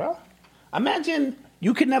built in, bro. Imagine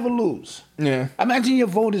you can never lose. Yeah. Imagine your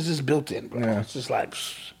vote is just built in, bro. Yeah. It's just like,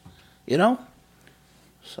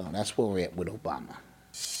 So that's where we're at with Obama.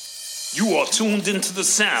 You are tuned into the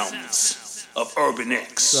sounds of Urban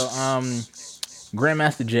X. So,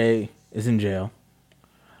 Grandmaster Jay is in jail,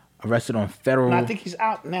 arrested on federal. No, I think he's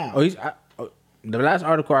out now. Oh, he's out. The last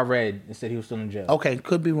article I read, it said he was still in jail. Okay,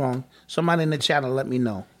 could be wrong. Somebody in the chat will let me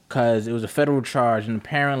know. Because it was a federal charge, and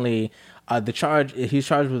apparently, he's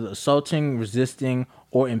charged with assaulting, resisting,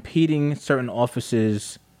 or impeding certain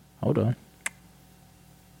officers. Hold on.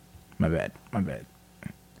 My bad.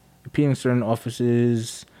 Impeding certain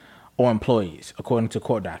officers or employees, according to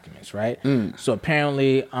court documents, right? So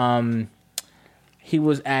apparently, he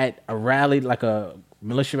was at a rally, like a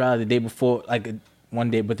militia rally the day before, one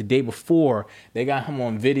day, but the day before, they got him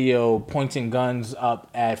on video pointing guns up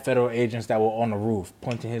at federal agents that were on the roof,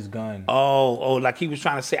 pointing his gun. Oh, like he was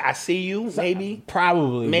trying to say, I see you, maybe?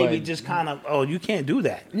 Probably. Maybe just kind of, you can't do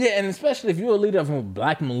that. Yeah, and especially if you're a leader of a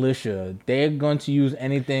black militia, they're going to use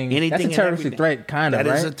anything. That's a terroristic threat, kind of, right?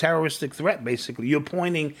 That is a terroristic threat, basically. You're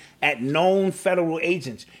pointing at known federal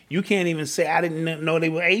agents. You can't even say, I didn't know they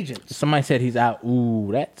were agents. Somebody said he's out. Ooh,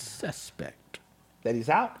 that's suspect. That he's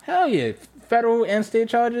out? Hell yeah. Federal and state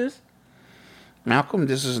charges? Malcolm,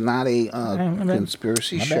 this is not a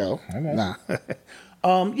conspiracy show. Nah.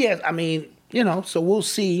 Yes, I mean, so we'll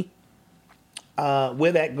see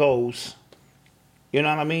where that goes. You know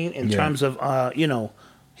what I mean? In terms of,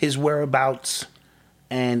 his whereabouts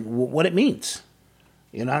and what it means.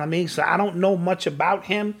 You know what I mean? So I don't know much about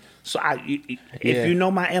him. So if you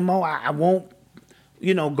know my MO, I won't,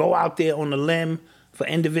 go out there on the limb for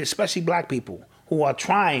individuals, especially black people who are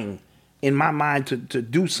trying, in my mind, to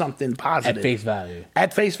do something positive. At face value.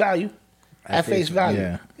 At face value. At face value.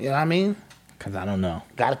 Yeah. You know what I mean? Because I don't know.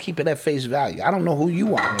 Got to keep it at face value. I don't know who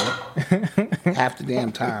you are, man. Half the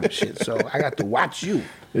damn time and shit. So I got to watch you.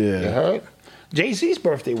 Yeah. You heard? Jay-Z's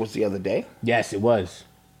birthday was the other day. Yes, it was.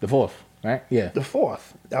 The 4th, right? Yeah. The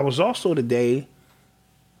 4th. That was also the day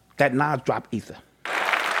that Nas dropped Ether.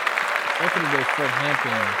 Also the day Fred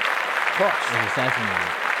Hampton was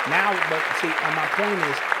assassinated. Now, but see, my point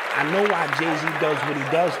is, I know why Jay-Z does what he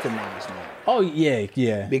does to Nas now. Oh,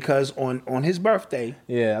 yeah. Because on his birthday...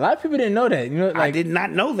 Yeah, a lot of people didn't know that. I did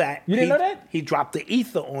not know that. You didn't know that? He dropped the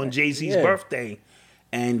Ether on Jay-Z's birthday,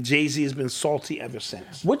 and Jay-Z has been salty ever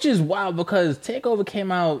since. Which is wild, because Takeover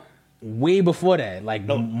came out way before that,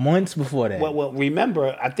 months before that. Well,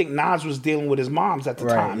 remember, I think Nas was dealing with his moms at the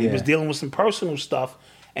time. He was dealing with some personal stuff,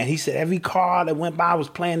 and he said every car that went by was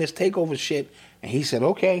playing this Takeover shit, and he said,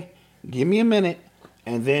 okay, give me a minute.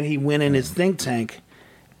 And then he went in his think tank,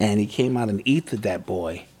 and he came out and ethered that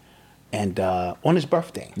boy, and on his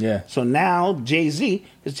birthday. Yeah. So now Jay-Z,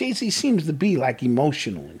 because Jay-Z seems to be like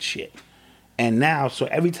emotional and shit. And now, so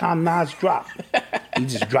every time Nas drop, he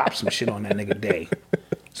just drops some shit on that nigga day.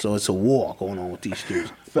 So it's a war going on with these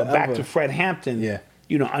dudes. But back to Fred Hampton,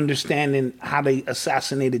 understanding how they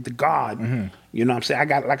assassinated the God. Mm-hmm. You know what I'm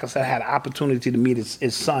saying? I had an opportunity to meet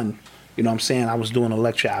his son. You know what I'm saying? I was doing a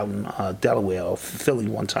lecture out in Delaware or Philly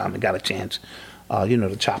one time and got a chance,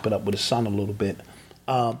 to chop it up with his son a little bit.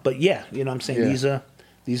 But yeah, you know what I'm saying? Yeah.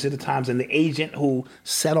 These are the times, and the agent who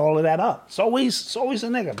set all of that up. It's always a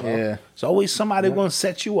nigga, bro. Yeah. It's always somebody going to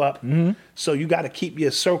set you up. Mm-hmm. So you got to keep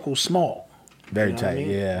your circle small. Very tight,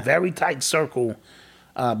 yeah. Very tight circle,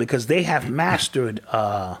 because they have mastered,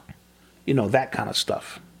 that kind of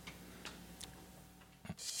stuff.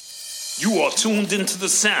 You are tuned into the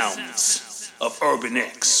sounds of Urban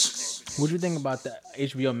X. What do you think about the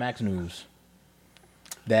HBO Max news?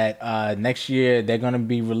 That next year they're gonna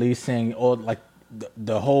be releasing all like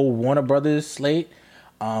the whole Warner Brothers slate,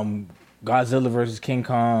 Godzilla vs. King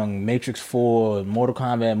Kong, Matrix 4, Mortal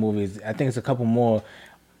Kombat movies. I think it's a couple more.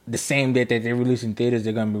 The same day that they're releasing theaters,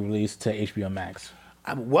 they're gonna be released to HBO Max.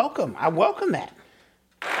 I welcome that.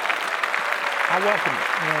 I welcome it.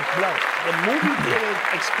 Bro, the movie theater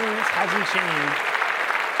experience hasn't changed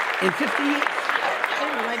in 50 years. I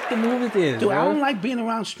don't like the movie theater. Dude, bro. I don't like being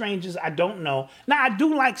around strangers I don't know. Now, I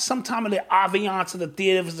do like sometime of the ambiance of the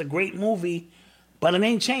theater. If it's a great movie, but it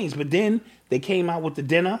ain't changed. But then they came out with the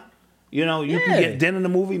dinner. You know, you can get dinner in the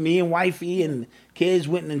movie. Me and wifey and kids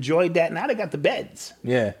went and enjoyed that. Now they got the beds.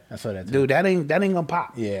 Yeah, I saw that too. Dude, that ain't gonna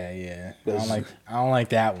pop. Yeah. I don't like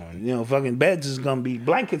that one. You know, fucking beds is gonna be,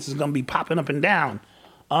 blankets is gonna be popping up and down.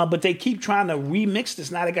 But they keep trying to remix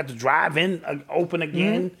this. Now they got the drive-in open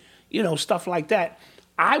again. You know, stuff like that.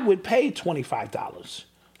 I would pay $25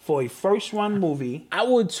 for a first-run movie. I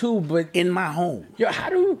would too, but in my home. Yo, how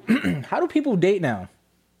do people date now?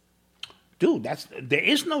 Dude, there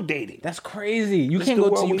is no dating. That's crazy. You This can't the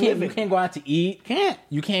go world to we you live in. can't go out to eat. Can't.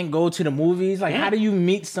 You can't go to the movies. Like, how do you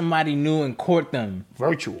meet somebody new and court them?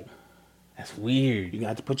 Virtual. That's weird. You're gonna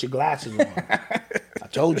have to put your glasses on. I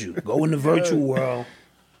told you, go in the virtual world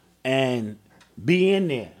and be in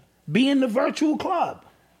there. Be in the virtual club.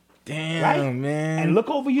 Damn, right? man. And look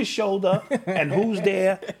over your shoulder, and who's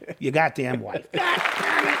there? Your goddamn wife. God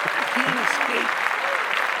damn it, I can't escape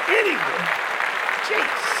anywhere.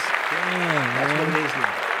 Jeez. Damn, That's man. what it is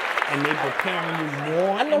now. And they preparing you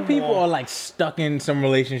more. I know and people more. are like stuck in some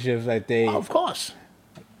relationships like they. Of course.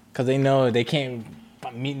 Because they know they can't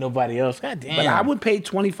meet nobody else. God damn. But I would pay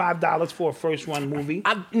 $25 for a first run movie.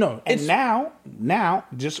 And now,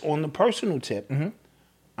 just on the personal tip,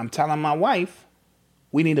 I'm telling my wife,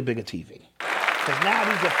 we need a bigger TV. Because now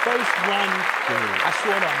there's the first run. I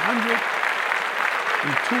saw the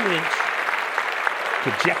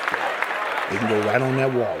 102-inch projector. It can go right on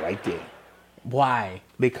that wall right there. Why?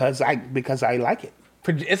 Because I like it.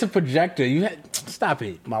 It's a projector. Stop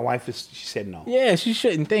it. My wife she said no. Yeah, she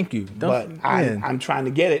shouldn't. Thank you. I'm trying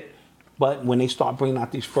to get it. But when they start bringing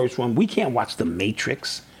out these first one, we can't watch The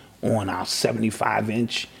Matrix on our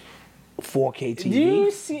 75-inch 4K TV.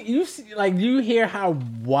 You see, like, you hear how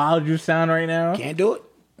wild you sound right now? Can't do it.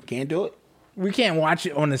 We can't watch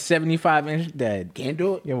it on a 75-inch. Dad. Can't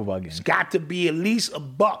do it. You're bugging. It's got to be at least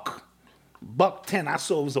 $110. I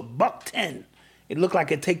saw it was $110. It looked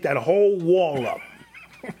like it'd take that whole wall up.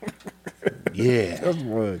 Yeah. That's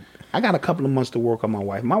good. I got a couple of months to work on my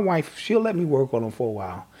wife. My wife, she'll let me work on them for a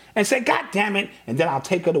while and say, God damn it. And then I'll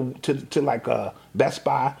take her to like Best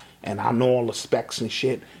Buy and I'll know all the specs and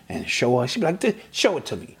shit and show her. She'll be like, show it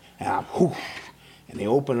to me. And I'll, whoosh. And they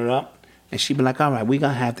open it up and she'll be like, all right, we're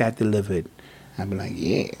going to have that delivered. I'll be like,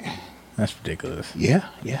 yeah. That's ridiculous. Yeah.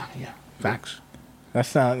 Facts.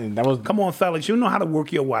 Come on, fellas. You know how to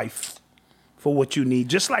work your wife for what you need.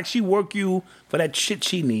 Just like she work you for that shit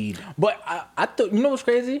she need. But I thought, you know what's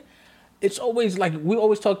crazy? It's always like, we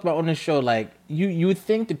always talked about on this show, like, you would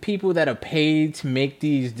think the people that are paid to make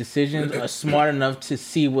these decisions are smart enough to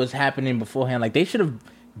see what's happening beforehand. Like, they should have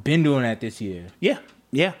been doing that this year. Yeah.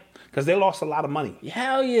 Because they lost a lot of money.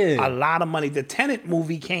 Hell yeah. A lot of money. The Tenet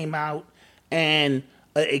movie came out and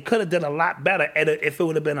it could have done a lot better if it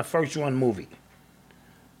would have been a first run movie.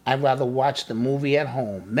 I'd rather watch the movie at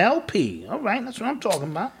home. Mel P. All right, that's what I'm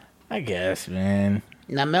talking about. I guess, man.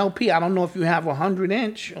 Now, Mel P, I don't know if you have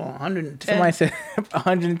 100-inch or 110. Somebody said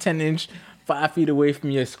 110-inch, 5 feet away from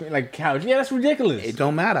your screen, like a couch. Yeah, that's ridiculous. It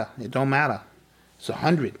don't matter. It's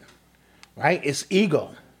 100, right? It's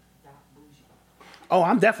ego. Oh,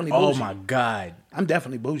 I'm definitely bougie. Oh, my God. I'm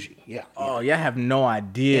definitely bougie, yeah. Oh, y'all have no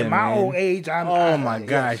idea, In my man. old age, Oh, my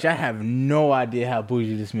gosh. Y'all have no idea how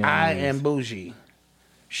bougie this man I is. am bougie.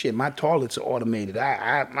 Shit, my toilets are automated.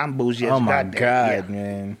 I'm bougie as Oh, my goddamn. God, Yeah.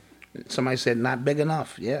 man. Somebody said not big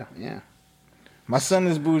enough. Yeah. My son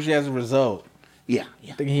is bougie as a result. Yeah.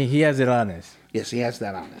 I think he has it honest. Yes, he has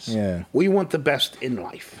that on us. Yeah. We want the best in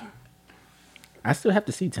life. I still have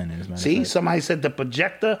to see Tenet, man. See, somebody said the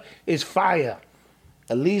projector is fire.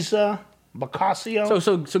 Elisa Bacasio.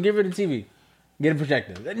 So give her the TV. Get a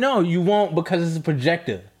projector. No, you won't because it's a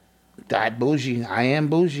projector. That bougie. I am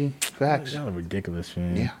bougie. Facts. Y'all are ridiculous,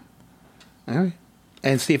 man. Yeah. All right.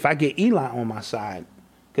 And see, if I get Eli on my side,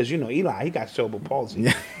 because, you know, Eli, he got cerebral palsy.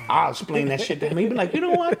 I'll explain that shit to him. He'd be like, you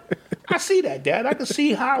know what? I see that, Dad. I can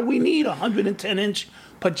see how we need a 110-inch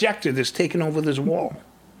projector that's taking over this wall.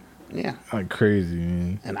 Yeah. Like crazy,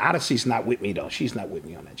 man. And Odyssey's not with me, though. She's not with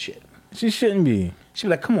me on that shit. She shouldn't be. She'd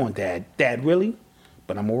be like, come on, Dad. Dad, really?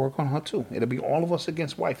 But I'm going to work on her, too. It'll be all of us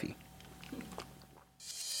against wifey.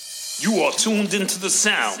 You are tuned into the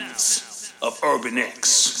sounds of Urban X.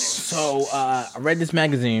 So, I read this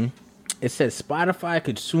magazine. It says Spotify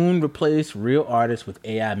could soon replace real artists with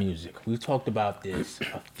AI music. We've talked about this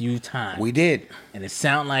a few times. We did. And it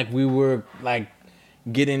sounded like we were, like,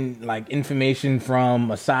 getting, like, information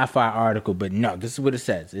from a sci-fi article. But no, this is what it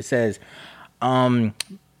says. It says,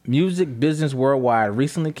 Music Business Worldwide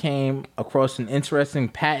recently came across an interesting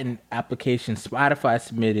patent application Spotify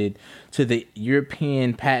submitted to the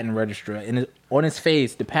European Patent Registrar. And on its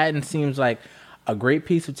face, the patent seems like a great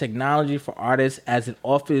piece of technology for artists as it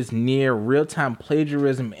offers near real-time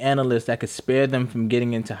plagiarism analysts that could spare them from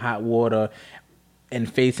getting into hot water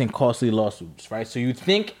and facing costly lawsuits, right? So you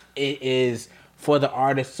think it is for the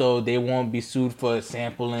artists so they won't be sued for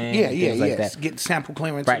sampling and things like that. Get sample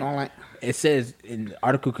clearance Right. and all that. It says, and the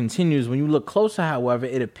article continues, when you look closer, however,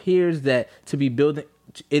 it appears to be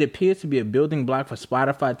a building block for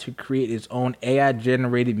Spotify to create its own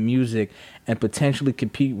AI-generated music and potentially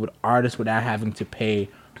compete with artists without having to pay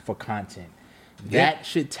for content. That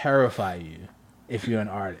should terrify you if you're an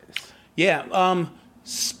artist. Yeah,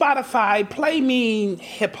 Spotify, play me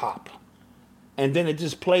hip-hop. And then it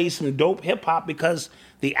just plays some dope hip-hop because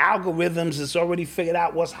the algorithms has already figured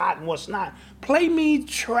out what's hot and what's not. Play me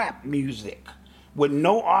trap music with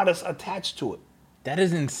no artist attached to it. That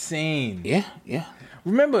is insane. Yeah.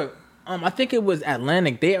 Remember, I think it was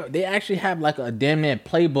Atlantic. They actually have like a damn near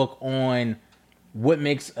playbook on what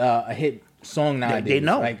makes a hit song nowadays. They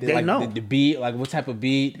know. Like, They know. The beat, like what type of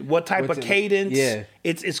beat, What type of cadence. Yeah.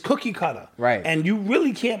 It's cookie cutter. Right. And you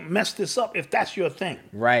really can't mess this up if that's your thing.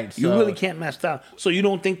 Right. You really can't mess that up. So you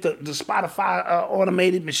don't think the Spotify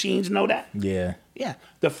automated machines know that? Yeah. Yeah.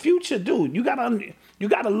 The future, dude, you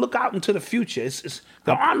gotta look out into the future.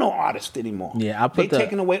 There are no artists anymore. Yeah, They're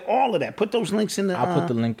taking away all of that. Put those links in the I'll put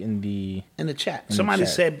the link in the chat. in Somebody the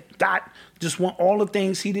chat. said Dot just want all the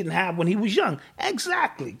things he didn't have when he was young.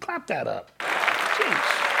 Exactly. Clap that up.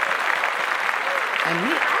 Jeez. And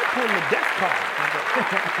me, I pull the death card.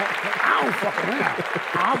 I don't fuck around.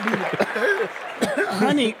 I'll be like,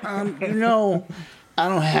 honey, I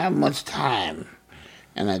don't have much time.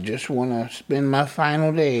 And I just want to spend my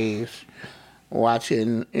final days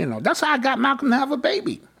watching, That's how I got Malcolm to have a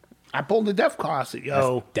baby. I pulled the death card. I said,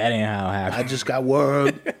 yo. That ain't how it happened. I just got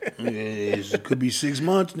word. It could be 6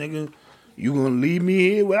 months, nigga. You gonna leave me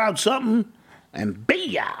here without something? And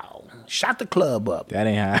be-yow. Shot the club up. That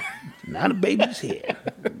ain't how. Now the baby's here.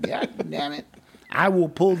 God damn it. I will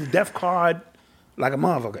pull the death card like a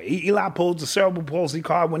motherfucker. Eli pulls the cerebral palsy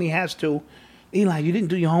card when he has to. Eli, you didn't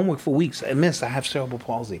do your homework for weeks. Miss, I have cerebral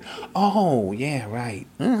palsy. Oh, yeah, right.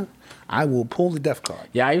 I will pull the death card.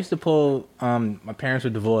 Yeah, I used to pull. My parents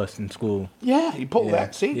were divorced in school. Yeah, you pull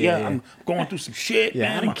that. See? Yeah, I'm going through some shit,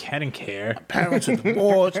 Yeah, man. I didn't care. My parents are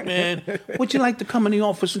divorced, man. Would you like to come in the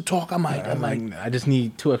office and talk? I just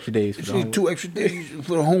need 2 extra days for the homework. 2 extra days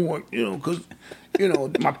for the homework, because,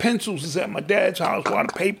 my pencils is at my dad's house, a lot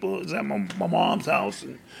of paper is at my mom's house,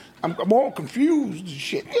 and I'm all confused and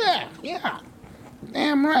shit. Yeah.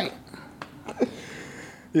 Damn right.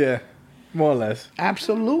 Yeah, more or less.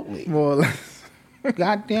 Absolutely. More or less.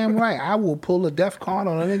 Goddamn right. I will pull a death card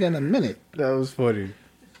on a nigga in a minute. That was funny.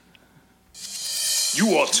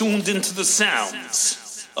 You are tuned into the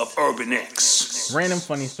sounds of Urban X. Random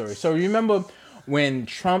funny story. So remember when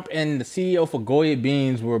Trump and the CEO for Goya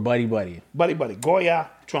Beans were buddy-buddy? Buddy. Goya,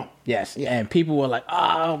 Trump. Yes. Yeah. And people were like,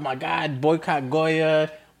 oh my God, boycott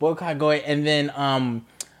Goya. And then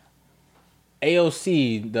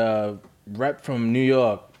AOC, the rep from New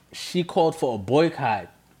York, she called for a boycott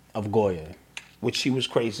of Goya. Which she was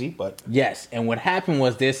crazy, but... Yes, and what happened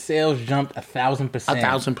was their sales jumped 1,000%.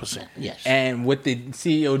 1,000%, yes. And what the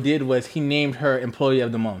CEO did was he named her Employee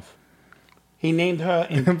of the Month. He named her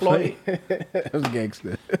Employee... That was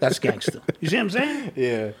gangster. That's gangster. You see what I'm saying?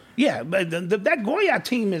 Yeah. Yeah, but that Goya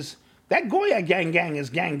team is... That Goya gang is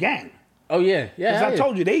gang. Oh, yeah. Yeah. Because I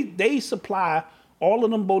told you, they supply all of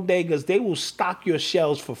them bodegas. They will stock your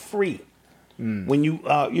shelves for free. When you,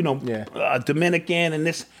 Dominican and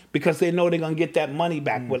this, because they know they're going to get that money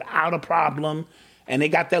back without a problem. And they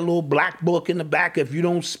got that little black book in the back. If you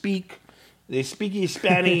don't speak, they speak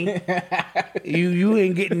Hispanic, you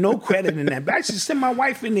ain't getting no credit in that. But I used to send my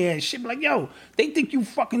wife in there and shit, be like, yo, they think you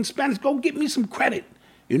fucking Spanish. Go get me some credit.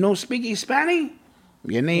 You know speak Hispanic?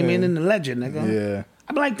 Your name ain't in the ledger, nigga. Yeah.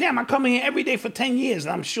 I be like, damn, I come in here every day for 10 years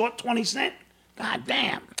and I'm short 20 cents? God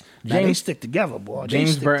damn. Man, they stick together, boy.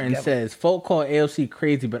 James Burton says, folk call AOC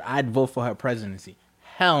crazy, but I'd vote for her presidency.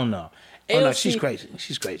 Hell no. Oh, no, she's crazy.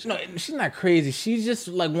 She's crazy. No, she's not crazy. She's just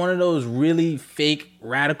like one of those really fake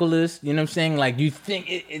radicalists. You know what I'm saying? Like you think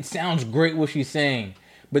it sounds great what she's saying,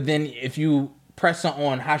 but then if you press her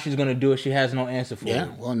on how she's gonna do it, she has no answer for it.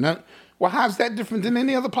 Yeah, well, how's that different than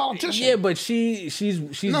any other politician? Yeah, but she's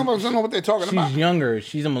no, but I don't know what they're talking about. She's younger.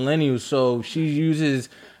 She's a millennial, so she uses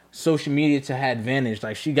social media to her advantage.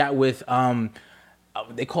 Like she got with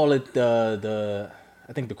they call it the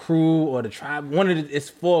I think the crew or the tribe. It's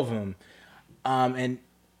 4 of them, and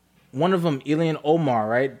one of them, Ilhan Omar,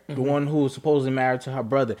 right, the one who was supposedly married to her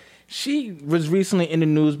brother. She was recently in the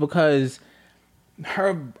news because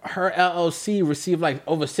her LLC received like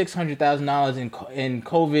over $600,000 in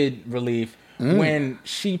COVID relief when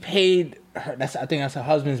she paid her. I think that's her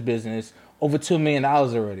husband's business over $2 million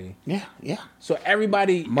already. Yeah. So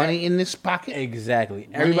everybody money in this pocket. Exactly.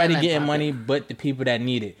 Everybody getting money, but the people that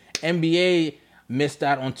need it. NBA missed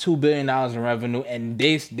out on $2 billion in revenue, and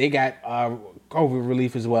they got COVID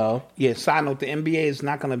relief as well. Yeah. Side note: the NBA is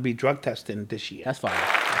not going to be drug testing this year. That's fine.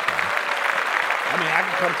 I mean, I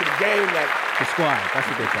can come to the game like the squad. That's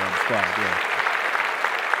what they call it, the squad. Yeah.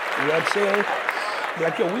 You know what I'm saying? Be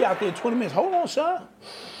like, yo, we out there in 20 minutes. Hold on, son.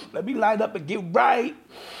 Let me light up and get right.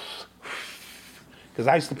 Because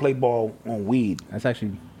I used to play ball on weed. It's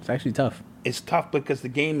actually tough. It's tough because the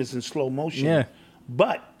game is in slow motion. Yeah.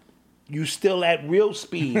 But you still at real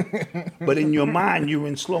speed. But in your mind, you're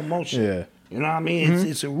in slow motion. Yeah. You know what I mean?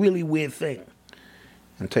 It's a really weird thing.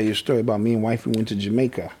 I'll tell you a story about me and wifey went to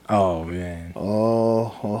Jamaica. Oh, man.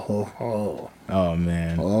 Oh,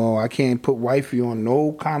 man. Oh, I can't put wifey on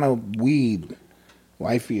no kind of weed.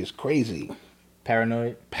 Wifey is crazy.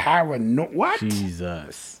 Paranoid? What?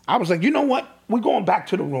 Jesus. I was like, you know what? We're going back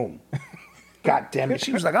to the room. God damn it.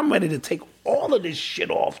 She was like, I'm ready to take all of this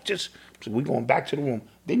shit off. So we're going back to the room.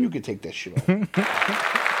 Then you can take that shit off. No,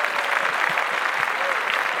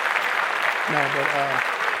 but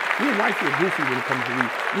me and wifey are goofy when it comes to weed.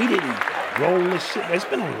 We didn't roll this shit. It's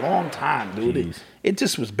been a long time, dude. It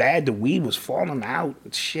just was bad. The weed was falling out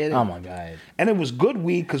and shit. Oh, my God. And it was good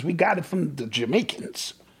weed because we got it from the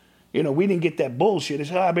Jamaicans. You know, we didn't get that bullshit.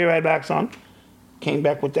 It's, I'll be right back, son. Came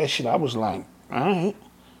back with that shit. I was like, all right,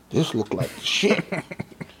 this looked like shit.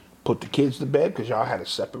 Put the kids to bed because y'all had a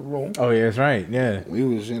separate room. Oh, yeah, that's right. Yeah. We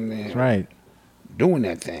was in there. That's right. Doing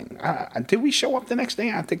that thing. Did we show up the next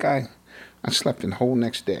day? I think I slept the whole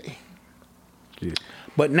next day. Jeez.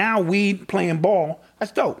 But now weed, playing ball,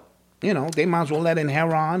 that's dope. You know, they might as well let in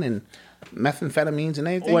heroin and methamphetamines and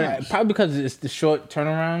everything else. Probably because it's the short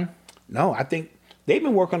turnaround? No, I think they've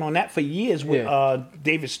been working on that for years with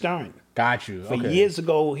David Stern. Got you. For years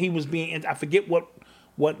ago, he was being, I forget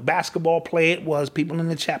what basketball player it was. People in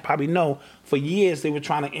the chat probably know. For years, they were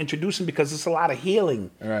trying to introduce him because it's a lot of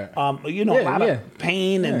healing. Right. A lot of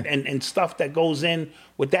pain and stuff that goes in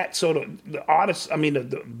with that. So the artists,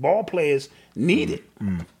 the ball players need it.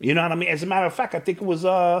 You know what I mean? As a matter of fact, I think it was,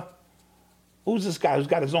 who's this guy who's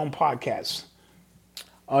got his own podcast?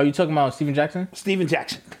 Oh, you talking about Steven Jackson? Steven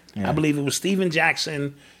Jackson. Yeah. I believe it was Steven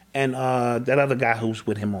Jackson and that other guy who's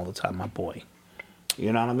with him all the time, my boy.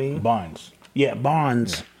 You know what I mean? Barnes. Yeah,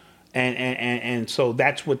 Barnes. Yeah. And so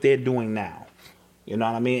that's what they're doing now. You know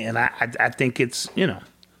what I mean? And I think it's a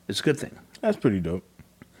good thing. That's pretty dope.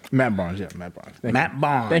 Matt Barnes. Matt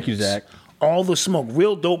Barnes. Thank you, Zach. All the Smoke.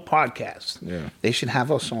 Real dope podcast. Yeah. They should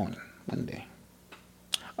have us on one day.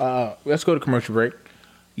 Let's go to commercial break.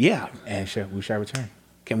 Yeah. And we shall return.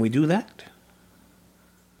 Can we do that?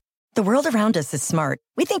 The world around us is smart.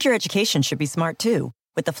 We think your education should be smart too.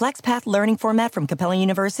 With the FlexPath learning format from Capella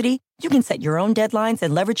University, you can set your own deadlines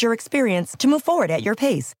and leverage your experience to move forward at your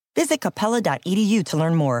pace. Visit capella.edu to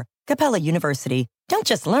learn more. Capella University. Don't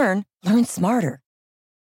just learn smarter.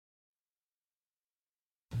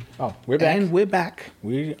 Oh, we're back. And we're back.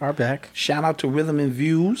 We are back. Shout out to Rhythm and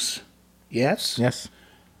Views. Yes? Yes.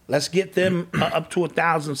 Let's get them up to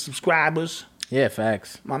 1,000 subscribers. Yeah,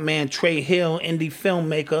 facts. My man Trey Hill, indie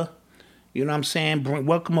filmmaker. You know what I'm saying?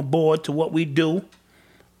 Welcome aboard to what we do.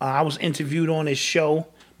 I was interviewed on his show,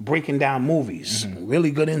 breaking down movies.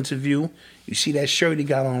 Really good interview. You see that shirt he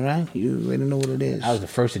got on, right? You already know what it is. That was the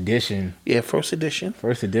first edition. Yeah, first edition.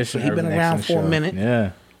 First edition. So he's been around for a minute.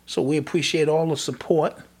 Yeah. So we appreciate all the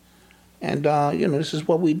support. And, this is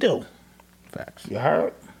what we do. Facts. You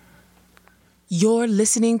heard? You're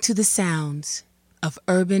listening to the sounds of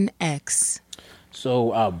Urban X.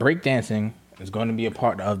 So breakdancing is going to be a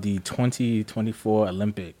part of the 2024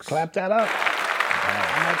 Olympics. Clap that up.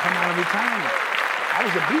 I might come out of retirement. I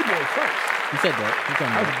was a B-boy first. You said that.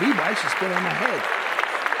 I was a B-boy. I used to spit on my head.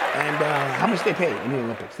 And how much they pay in the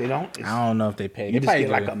Olympics? They don't? I don't know if they pay. You They just probably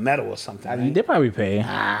get like do. a medal or something, right? They probably pay.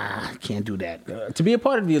 I can't do that. To be a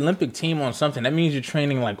part of the Olympic team on something, that means you're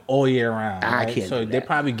training like all year round. I right? can't So do they that.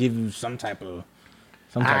 probably give you some type of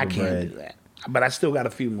I can't bread. do that. But I still got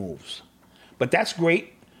a few moves. But that's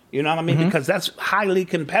great. You know what I mean? Because that's highly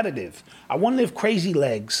competitive. I wonder if Crazy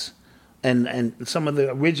Legs and some of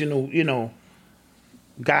the original,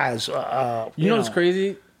 guys. You know what's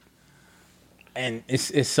crazy? And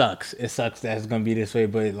it sucks. It sucks that it's gonna be this way,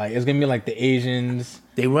 but like it's gonna be like the Asians.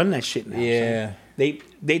 They run that shit now. Yeah. son.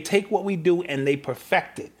 They take what we do and they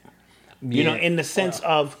perfect it. You know, in the sense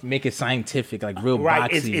of make it scientific, like real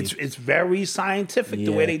right. boxy. It's very scientific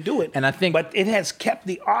the way they do it. And I think, but it has kept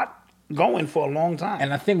the art going for a long time.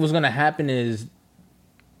 And I think what's gonna happen is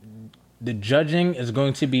the judging is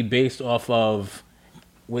going to be based off of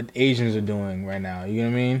what Asians are doing right now. You know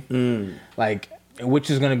what I mean? Like,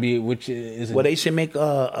 which is well, they should make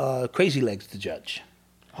Crazy Legs the judge.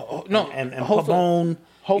 No, and hopefully, Pabon,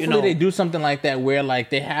 hopefully they do something like that where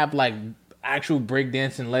like they have like actual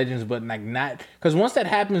breakdancing legends, but like not, because once that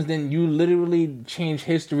happens, then you literally change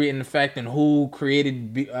history in the fact and who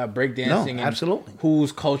created breakdancing and absolutely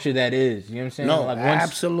whose culture that is. You know what I'm saying? No, like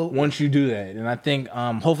absolutely. Once you do that, and I think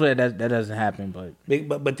hopefully that doesn't happen.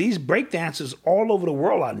 But these breakdancers all over the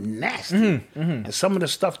world are nasty, and some of the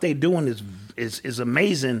stuff they doing is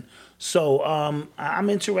amazing. So I'm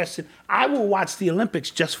interested. I will watch the Olympics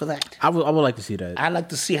just for that. I would like to see that. I like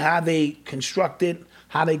to see how they construct it,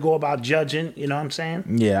 how they go about judging. You know what I'm saying?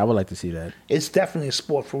 Yeah, I would like to see that. It's definitely a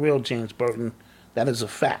sport for real, James Burton. That is a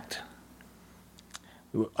fact.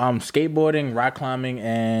 Skateboarding, rock climbing,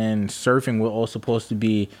 and surfing were all supposed to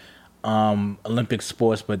be Olympic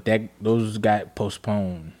sports, but those got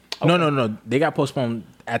postponed. Okay. No. They got postponed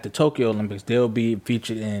at the Tokyo Olympics. They'll be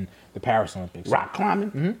featured in the Paris Olympics. Rock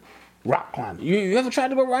climbing? Rock climbing. You ever tried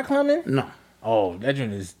to go rock climbing? No. Oh, that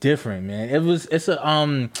joint is different, man. It's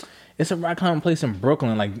a rock climbing place in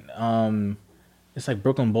Brooklyn, like it's like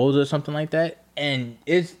Brooklyn Boulder or something like that. And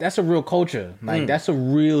that's a real culture. Like that's a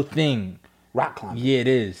real thing. Rock climbing. Yeah, it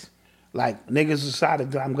is. Like niggas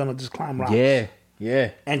decided that I'm gonna just climb rocks.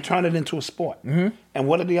 Yeah. And turn it into a sport. And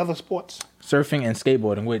what are the other sports? Surfing and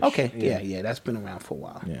skateboarding, which yeah, that's been around for a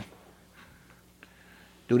while. Yeah.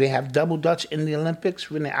 Do they have double dutch in the Olympics?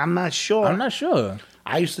 I'm not sure.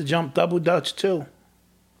 I used to jump double dutch too.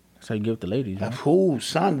 That's how you get with the ladies. Huh? Who,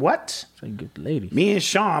 son? What? That's how you get with the ladies. Me and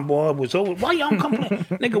Sean, boy, was over. Why y'all come play?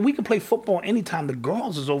 Nigga, we can play football anytime. The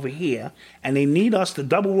girls is over here, and they need us to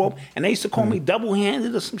double rope. And they used to call me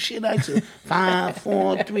double-handed or some shit. I said 5,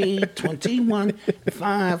 4, 3, 21,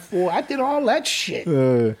 5, 4. I did all that shit.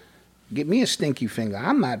 Get me a stinky finger.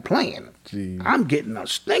 I'm not playing. I'm getting a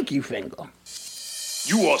stinky finger.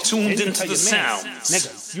 You are tuned into the sounds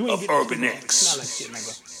nigga, of Urban X. Smell that shit,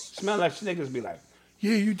 nigga. Smell that shit, niggas be like,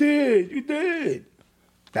 yeah, you did.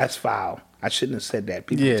 That's foul. I shouldn't have said that.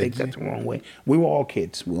 People take that the wrong way. We were all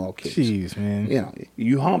kids. Jeez, man. You know,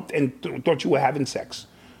 you humped and thought you were having sex.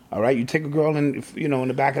 All right? You take a girl in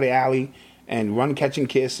the back of the alley and run, catch, and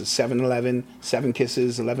kiss, a 7-11, 7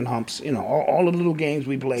 kisses, 11 humps. You know, all the little games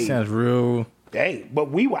we played. Sounds real. Hey, but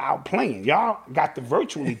we were out playing. Y'all got to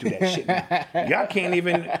virtually do that shit now. Y'all can't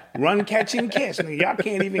even run, catch, and kiss. Y'all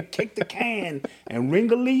can't even kick the can and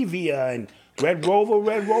ring Olivia and Red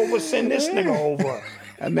Rover, send this nigga over.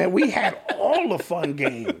 And man, we had all the fun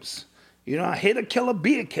games. You know, hit a killer,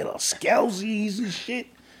 beat a killer, Skelsies and shit.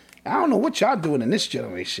 I don't know what y'all doing in this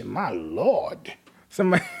generation. My Lord.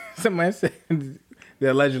 Somebody said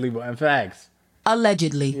they're allegedly, but in facts.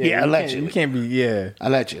 Allegedly. Yeah, allegedly. You can't be,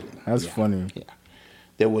 Allegedly. That's funny. Yeah.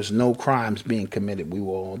 There was no crimes being committed. We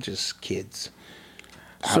were all just kids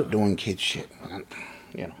out doing kid shit.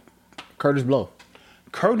 You know. Curtis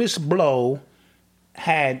Blow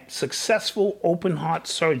had successful open heart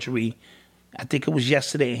surgery. I think it was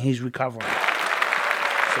yesterday, and he's recovering.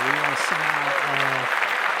 So we want to send out.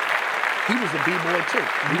 He was a B-boy too.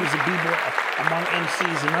 He was a B-boy among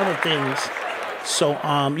MCs and other things. So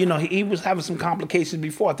he was having some complications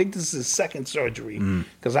before. I think this is his second surgery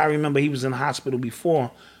because I remember he was in the hospital before.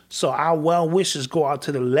 So our well wishes go out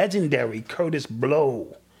to the legendary Curtis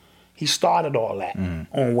Blow. He started all that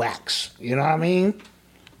on wax. You know what I mean?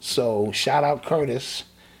 So shout out Curtis,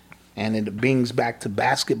 and it brings back to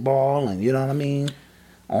basketball, and you know what I mean,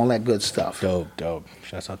 all that good stuff. Dope.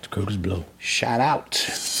 Shouts out to Curtis Blow. Shout out.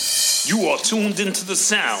 You are tuned into the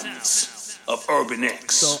sounds of Urban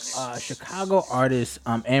X. So Chicago artist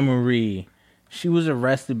Anne Marie, she was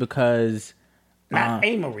arrested because not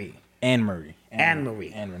Anne-Marie. Anne-Marie.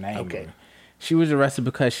 Okay. She was arrested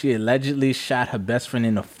because she allegedly shot her best friend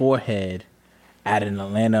in the forehead at an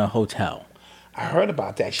Atlanta hotel. I heard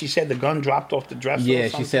about that. She said the gun dropped off the dresser. Yeah, or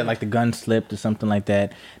something. she said like the gun slipped or something like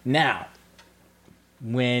that. Now,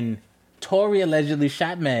 when Tory allegedly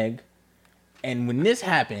shot Meg, and when this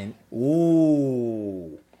happened,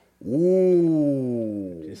 ooh,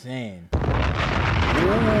 just saying.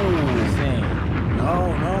 Just saying.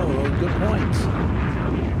 No, those good points.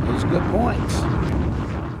 Those good points.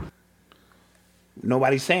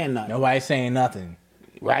 Nobody's saying nothing. Nobody's saying nothing.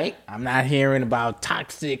 Right? I'm not hearing about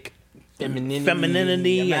toxic femininity.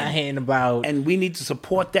 I'm not hearing about... And we need to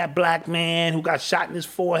support that black man who got shot in his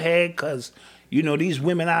forehead because, you know, these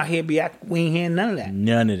women out here, we ain't hearing none of that.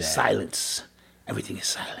 None of that. Silence. Everything is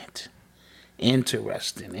silent.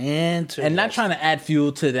 Interesting. And not trying to add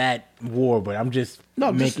fuel to that war, but I'm just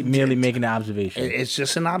merely making an observation. It's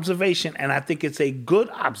just an observation, and I think it's a good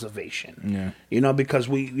observation. Yeah. You know, because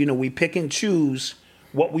we pick and choose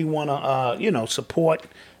what we want to, support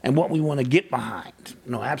and what we want to get behind.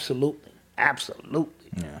 No, absolutely.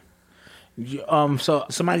 Yeah. So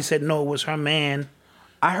somebody said no, it was her man.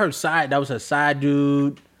 I heard that was her side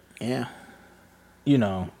dude. Yeah. You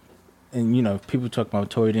know. And, you know, people talk about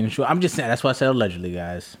Tory didn't show. I'm just saying, that's why I said allegedly,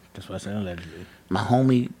 guys. That's why I said allegedly. My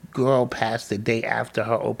homie girl passed the day after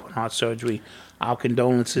her open heart surgery. Our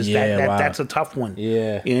condolences. Yeah, wow. That's a tough one.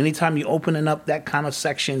 Yeah. Anytime you're opening up that kind of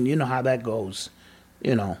section, you know how that goes.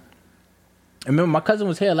 You know. I remember my cousin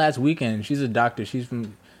was here last weekend. She's a doctor. She's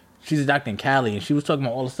a doctor in Cali, and she was talking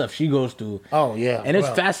about all the stuff she goes through. Oh, yeah. And it's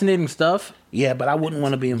fascinating stuff. Yeah, but I wouldn't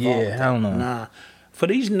want to be involved. Yeah, I don't know. Nah. For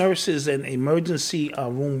these nurses and emergency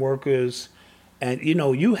room workers, and you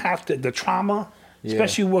know, you have to, the trauma,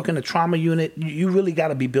 especially working the trauma unit, you really got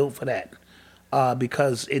to be built for that,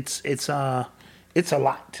 because it's a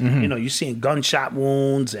lot. Mm-hmm. You know, you're seeing gunshot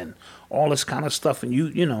wounds and all this kind of stuff, and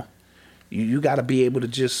you got to be able to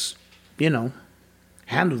just, handle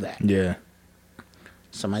that. Yeah.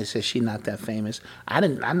 Somebody said she's not that famous. I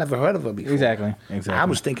never heard of her before. Exactly. I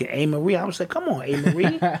was thinking A. Marie. I was like, come on, A.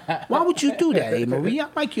 Marie. Why would you do that, A. Marie? I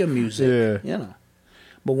like your music. Yeah.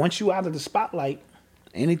 But once you out of the spotlight,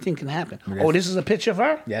 anything can happen. Oh, this is a picture of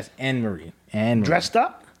her? Yes, Anne Marie. Dressed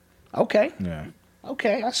up? Okay. Yeah.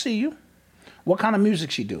 Okay, I see you. What kind of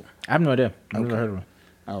music she do? I have no idea. I've never heard of her.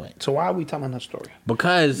 All right. So why are we telling her story?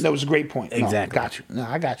 Because... That was a great point. Exactly. No, got you. No,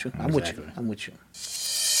 I got you. I'm with you.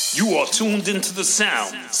 You are tuned into the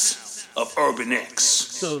sounds of Urban X.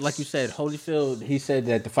 So, like you said, Holyfield, he said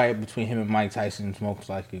that the fight between him and Mike Tyson is most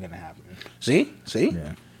likely going to happen. See?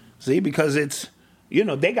 Yeah. See, because it's,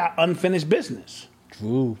 they got unfinished business.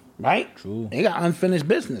 True. Right? True. They got unfinished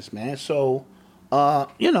business, man. So,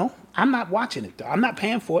 I'm not watching it, though. I'm not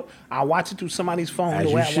paying for it. I'll watch it through somebody's phone As the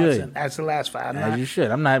way you I should. watch it. That's the last fight. You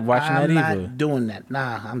should. I'm not watching that either. I'm not doing that.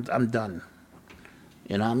 Nah, I'm done.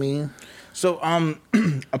 You know what I mean? So,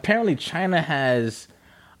 apparently China has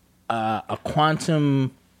a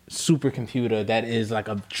quantum supercomputer that is like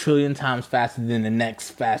 1 trillion times faster than the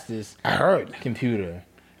next fastest computer.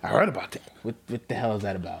 I heard about that. What the hell is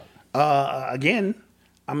that about? Again,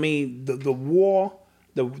 I mean, the war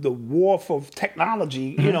for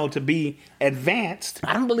technology, to be advanced.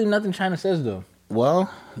 I don't believe nothing China says, though. Well,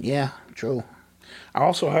 yeah, true. I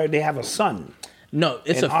also heard they have a sun. No,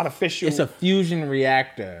 it's artificial. It's a fusion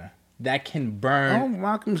reactor that can burn. Oh,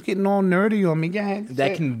 Malcolm's getting all nerdy on me. Go ahead.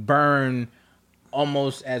 That can burn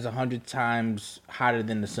almost as 100 times hotter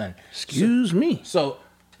than the sun. Excuse me. So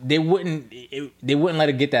they wouldn't let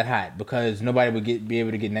it get that hot because nobody would be able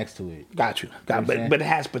to get next to it. Got you. But it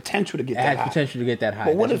has potential to get that hot. It has potential to get that hot.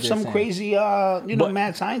 But what if some crazy,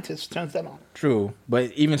 mad scientist turns that on? True.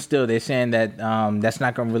 But even still, they're saying that that's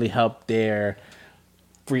not going to really help their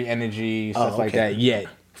free energy, stuff like that yet.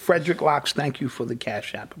 Frederick Locks, thank you for the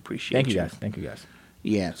Cash App. Appreciate you. Thank you, guys.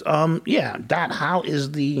 Yes. Dot, how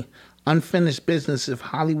is the unfinished business if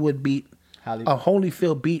Holyfield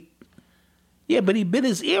beat? Yeah, but he bit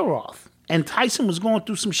his ear off. And Tyson was going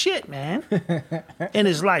through some shit, man, in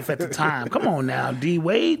his life at the time. Come on now, D.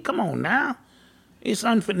 Wade. Come on now. It's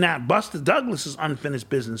unfinished. Now, Buster Douglas is unfinished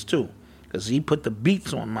business, too, because he put the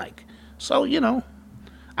beats on Mike. So,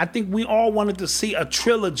 I think we all wanted to see a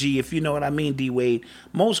trilogy, if you know what I mean, D. Wade.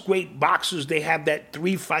 Most great boxers, they have that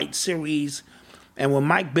 3-fight series. And when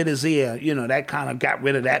Mike bit his ear, that kind of got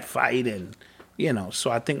rid of that fight. And, so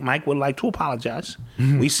I think Mike would like to apologize.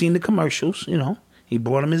 Mm-hmm. We seen the commercials, He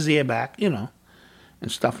brought him his ear back, and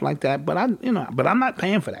stuff like that. But I'm not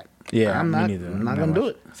paying for that. Yeah, I'm not going to do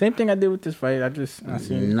it. Same thing I did with this fight. I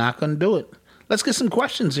seen not going to do it. Let's get some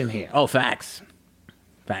questions in here. Oh, facts.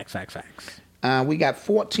 Facts. We got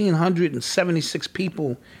 1,476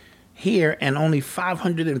 people here and only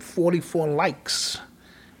 544 likes.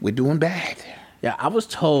 We're doing bad. Yeah, I was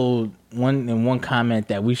told in one comment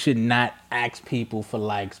that we should not ask people for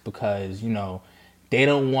likes because, they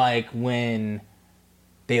don't like when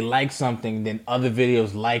they like something, then other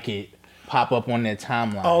videos like it pop up on their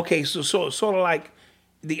timeline. Oh, okay, so sort of like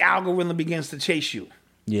the algorithm begins to chase you.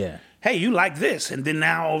 Yeah. Hey, you like this, and then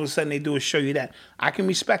now all of a sudden they do is show you that. I can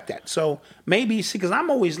respect that. So maybe, see, because I'm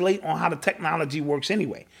always late on how the technology works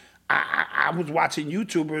anyway. I was watching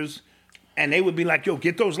YouTubers, and they would be like, "Yo,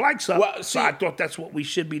 get those likes up." Well, so I thought that's what we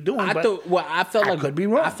should be doing. I felt like could be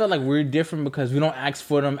wrong. I felt like we're different because we don't ask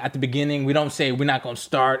for them at the beginning. We don't say we're not gonna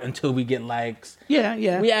start until we get likes. Yeah,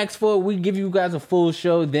 yeah. We ask for it. We give you guys a full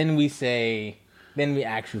show. Then we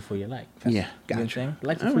ask you for your like. Yeah, gotcha.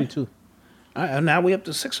 Likes are free too. All right, now we up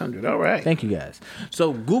to 600. All right. Thank you guys.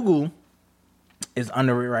 So Google is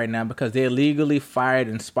under it right now because they illegally fired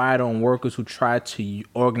and spied on workers who tried to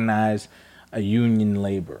organize a union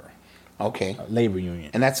labor. Okay. Labor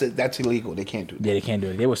union. And that's illegal. They can't do that. Yeah, they can't do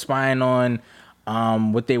it. They were spying on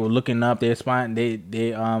what they were looking up. They were spying.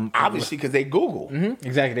 They obviously because they Google. Mm-hmm,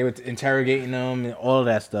 exactly. They were interrogating them and all of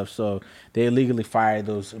that stuff. So they illegally fired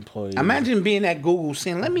those employees. Imagine being at Google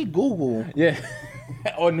saying, "Let me Google." Yeah.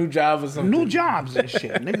 Or new jobs or something. New jobs and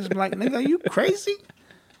shit. Niggas be like, "Nigga, are you crazy?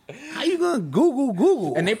 How you gonna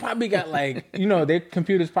Google?" And they probably got like, their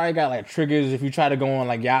computers probably got like triggers if you try to go on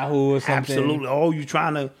like Yahoo or something. Absolutely. Oh, you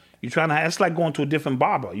trying to. It's like going to a different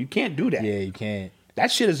barber. You can't do that. Yeah, you can't. That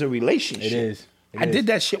shit is a relationship. It is. I did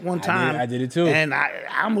that shit one time. I did it too. And I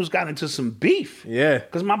almost got into some beef. Yeah.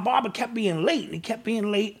 Because my barber kept being late. And he kept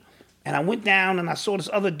being late. And I went down and I saw this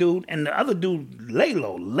other dude. And the other dude, lay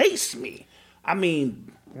low, laced me. I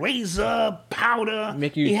mean, razor, powder.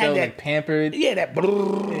 Make you feel like pampered. Yeah, that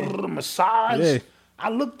massage. Yeah. I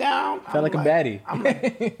looked down. Felt like a baddie. I'm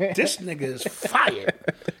like, this nigga is fired.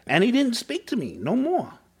 And he didn't speak to me no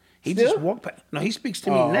more. He just walked past. No, he speaks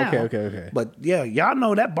to me now. Okay. But yeah, y'all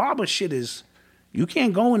know that barber shit is, you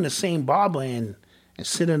can't go in the same barber and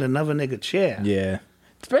sit in another nigga chair. Yeah.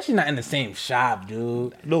 Especially not in the same shop,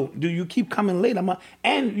 dude. No, do you keep coming late?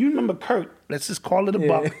 And you remember Kurt, let's just call it a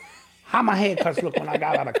buck, how my haircuts look when I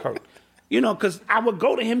got out of Kurt. Because I would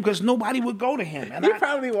go to him because nobody would go to him. And you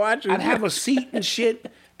probably watching. I'd have a seat and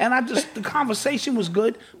shit. And the conversation was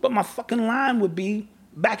good, but my fucking line would be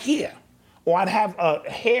back here. Or I'd have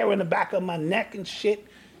hair in the back of my neck and shit.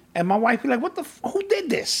 And my wife would be like, who did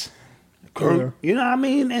this? Kurt. You know what I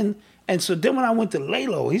mean? And so then when I went to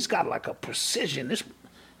Lalo, he's got like a precision.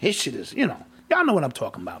 His shit is, y'all know what I'm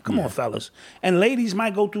talking about. Come on, fellas. And ladies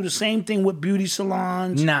might go through the same thing with beauty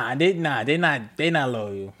salons. Nah, they not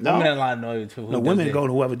loyal. No? Women are not loyal to who. No, women go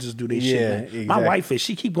to whoever just do their shit. Man. Exactly. My wife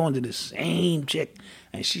she keep going to the same chick,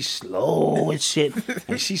 and she's slow and shit,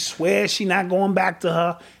 and she swears she not going back to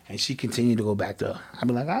her, and she continue to go back to her. I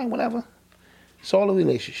be like, all right, whatever. It's all a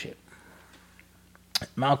relationship.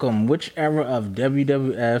 Malcolm, which era of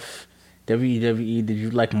WWF, WWE did you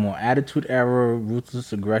like more? Attitude Era,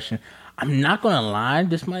 Ruthless Aggression? I'm not gonna lie,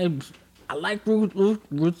 I like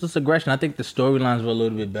Ruthless Aggression. I think the storylines were a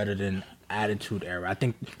little bit better than Attitude Era. I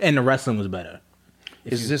think, and the wrestling was better.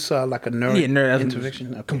 Is this like a nerd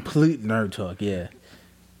intervention? Okay. Complete nerd talk, yeah.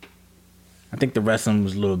 I think the wrestling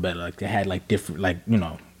was a little better. Like they had like different,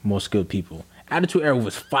 more skilled people. Attitude Era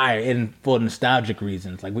was fire, and for nostalgic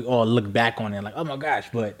reasons. Like we all look back on it like, oh my gosh.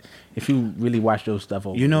 But if you really watch those stuff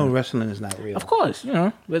over, wrestling is not real. Of course,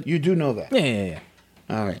 But you do know that. Yeah.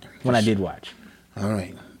 All right. When I did watch. All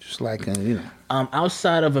right. Just like,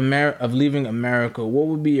 outside of leaving America, what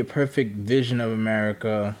would be your perfect vision of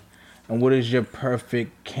America, and what does your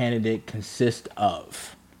perfect candidate consist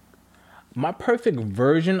of? My perfect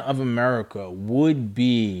version of America would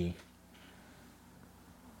be,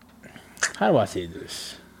 how do I say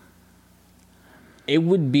this? It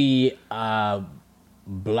would be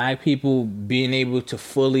black people being able to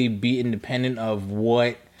fully be independent of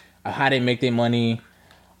how they make their money,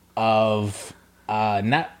 of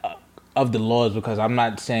not of the laws, because I'm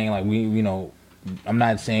not saying like I'm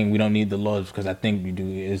not saying we don't need the laws, because I think we do.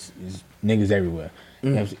 It's niggas everywhere. Mm. You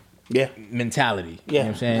know what I'm saying? Yeah. Mentality. Yeah. You know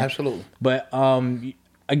what I'm saying? Absolutely. But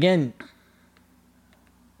again,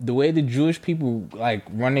 the way the Jewish people like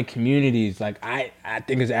run their communities, like I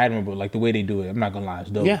think is admirable. Like the way they do it. I'm not gonna lie, it's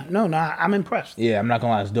dope. Yeah, no, I'm impressed. Yeah, I'm not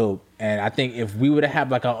gonna lie, it's dope. And I think if we were to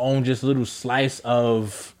have like our own just little slice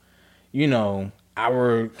of,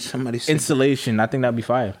 our installation, I think that'd be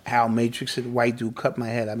fire. How Matrix said, white dude cut my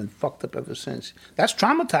head. I've been fucked up ever since. That's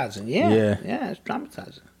traumatizing. Yeah, it's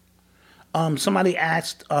traumatizing. Somebody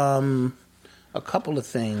asked a couple of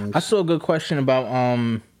things. I saw a good question about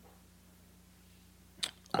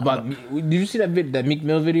did you see that Meek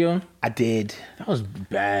Mill video? I did. That was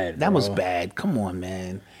bad. That was bad. Come on,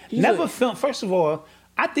 man. Never film. First of all,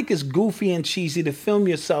 I think it's goofy and cheesy to film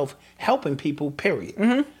yourself helping people. Period.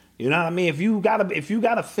 Mm-hmm. You know what I mean? If you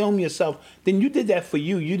gotta film yourself, then you did that for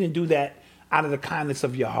you. You didn't do that out of the kindness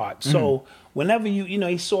of your heart. So whenever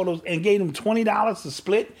he saw those and gave him $20 to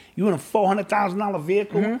split, you in a $400,000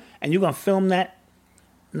 vehicle, and you're gonna film that.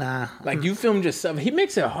 Nah, like you filmed yourself. He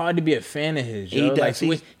makes it hard to be a fan of his. Yo. He does.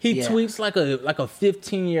 Like he tweets like a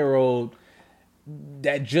 15-year-old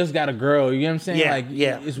that just got a girl. You know what I'm saying?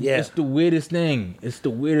 It's the weirdest thing. It's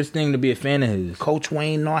the weirdest thing to be a fan of his. Coach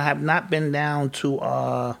Wayne, no, I have not been down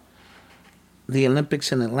to the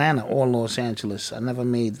Olympics in Atlanta or Los Angeles. I never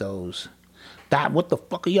made those. Dot, what the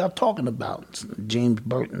fuck are y'all talking about? James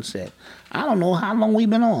Burton said. I don't know how long we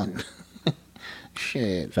been on.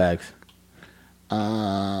 Shit. Facts.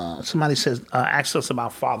 Somebody says, asked us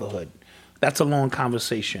about fatherhood. That's a long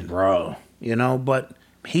conversation, bro. You know, but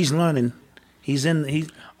he's learning. You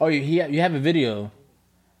have a video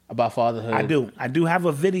about fatherhood. I do have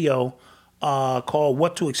a video called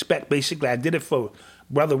What to Expect. Basically, I did it for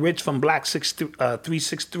Brother Rich from Black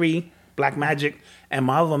 363, Black Magic, and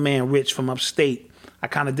my other man, Rich, from upstate. I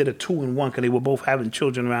kind of did a 2-in-1 because they were both having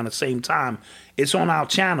children around the same time. It's on our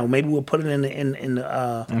channel. Maybe we'll put it in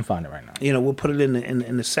the I'm find it right now. We'll put it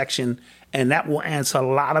in the section, and that will answer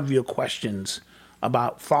a lot of your questions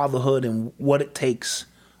about fatherhood and what it takes.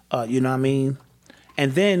 You know what I mean?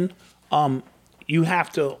 And then you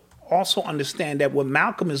have to also understand that what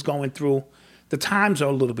Malcolm is going through, the times are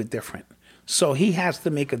a little bit different. So he has to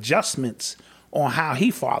make adjustments on how he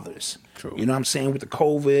fathers. True. You know what I'm saying? With the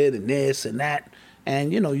COVID and this and that.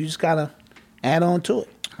 And, you just got to add on to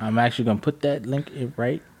it. I'm actually going to put that link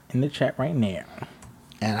right in the chat right now.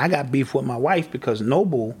 And I got beef with my wife because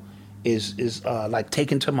Noble is like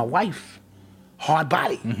taken to my wife. Hard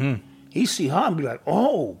body. Mm-hmm. He see her and be like,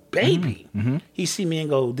 oh, baby. Mm-hmm. He see me and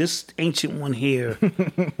go, this ancient one here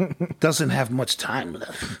doesn't have much time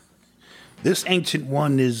left. This ancient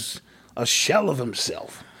one is a shell of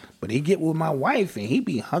himself. But he get with my wife and he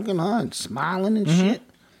be hugging her and smiling and shit.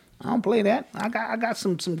 I don't play that. I got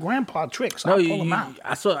some grandpa tricks. I'll pull them out.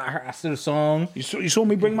 I saw the song. You saw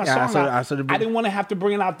me bring my song out. I didn't want to have to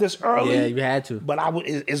bring it out this early. Yeah, you had to. But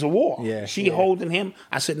it's a war. Yeah, she holding him.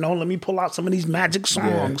 I said, no, let me pull out some of these magic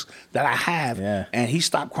songs that I have. Yeah. And he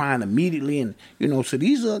stopped crying immediately. And, so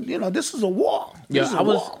these are, this is a war.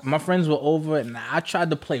 My friends were over and I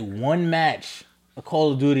tried to play one match of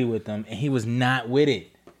Call of Duty with them and he was not with it.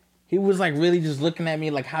 He was like really just looking at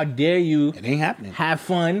me like, how dare you It ain't happening. have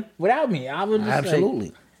fun without me? I was just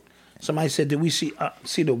Absolutely. Somebody said, did we see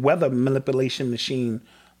the weather manipulation machine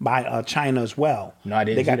by China as well? No, I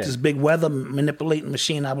didn't They got see that. this big weather manipulating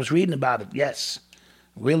machine. I was reading about it. Yes.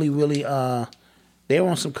 Really, really, they're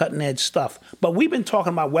on some cutting edge stuff. But we've been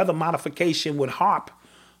talking about weather modification with HARP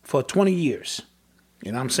for 20 years.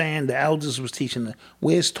 You know what I'm saying? The elders was teaching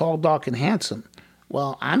where's tall, dark, and handsome?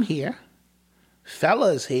 Well, I'm here.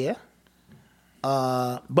 Fella is here.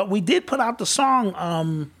 But we did put out the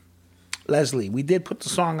song, Leslie. We did put the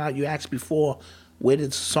song out. You asked before, where did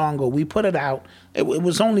the song go? We put it out. It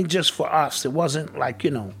was only just for us. It wasn't like,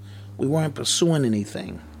 we weren't pursuing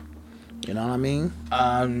anything. You know what I mean?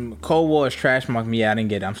 Cold War is trash marked me. I didn't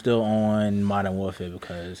get it. I'm still on Modern Warfare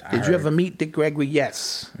because Did you ever meet Dick Gregory?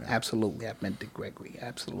 Yes, absolutely. I've met Dick Gregory.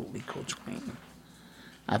 Absolutely, Coach Wayne.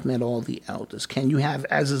 I've met all the elders. Can you have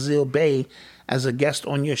Azazel Bey as a guest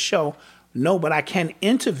on your show? No, but I can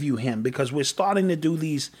interview him because we're starting to do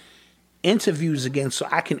these interviews again, so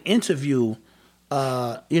I can interview,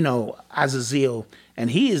 Azazel,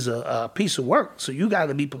 and he is a piece of work. So you got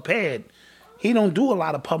to be prepared. He don't do a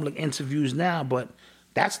lot of public interviews now, but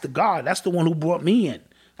that's the God. That's the one who brought me in.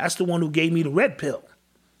 That's the one who gave me the red pill.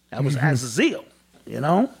 That was Azazel,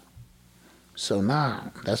 So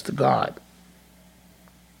that's the God.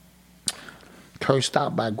 Cursed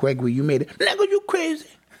out by Gregory, you made it. Nigga, you crazy.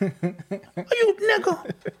 Are you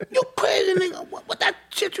nigga? You crazy nigga. What that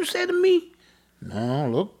shit you said to me? No,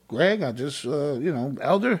 look, Greg, I just,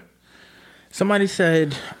 elder. Somebody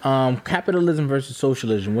said capitalism versus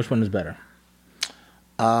socialism. Which one is better?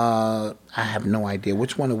 I have no idea.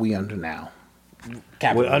 Which one are we under now?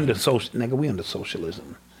 We're under we under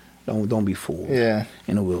socialism. Don't be fooled. Yeah.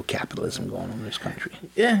 Ain't no real capitalism going on in this country.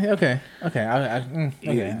 Yeah, okay. Okay.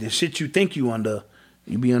 The shit you think you under,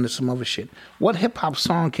 you be under some other shit. What hip-hop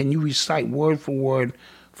song can you recite word for word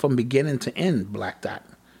from beginning to end, Black Dot?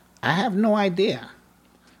 I have no idea.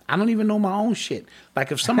 I don't even know my own shit.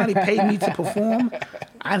 Like, if somebody paid me to perform,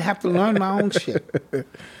 I'd have to learn my own shit.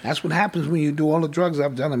 That's what happens when you do all the drugs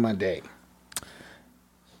I've done in my day.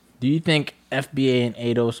 Do you think FBA and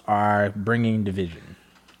ADOS are bringing division?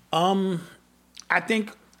 I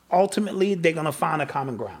think ultimately they're going to find a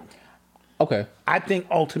common ground. Okay. I think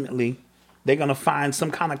ultimately they're going to find some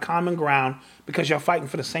kind of common ground because you're fighting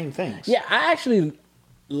for the same things. Yeah, I actually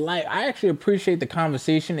appreciate the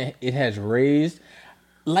conversation it has raised.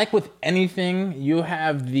 Like with anything, you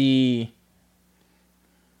have the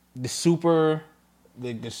super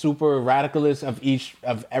radicalists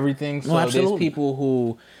of everything. So there's people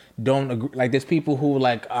who don't agree. Like there's people who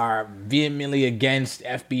like are vehemently against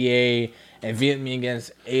FBA and vehemently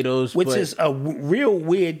against ADOS, which is a real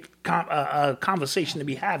weird conversation to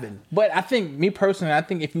be having. But I think, me personally,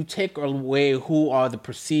 if you take away who are the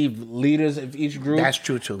perceived leaders of each group, that's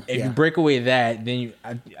true too. If you break away that, then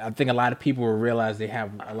I think a lot of people will realize they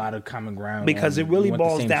have a lot of common ground. Because it really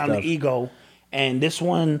boils down to ego. And this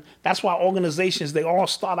one, that's why organizations, they all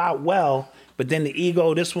start out well, but then the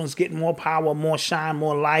ego, this one's getting more power, more shine,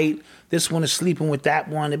 more light. This one is sleeping with that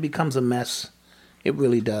one. It becomes a mess. It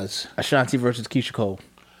really does. Ashanti versus Keisha Cole.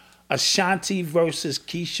 Ashanti versus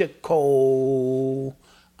Keisha Cole.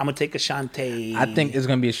 I'm going to take Ashanti. I think it's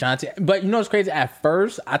going to be Ashanti. But you know what's crazy? At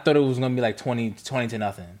first, I thought it was going to be like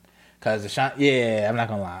 20-0. Because Ashanti, I'm not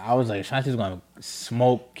going to lie. I was like, Ashanti's going to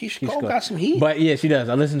smoke. Keisha Cole got some heat. But yeah, she does.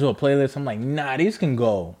 I listened to a playlist. I'm like, nah, these can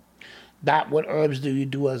go. What herbs do you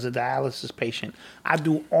do as a dialysis patient? I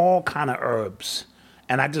do all kind of herbs.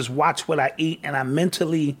 And I just watch what I eat, and I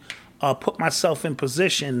mentally put myself in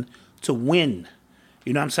position to win.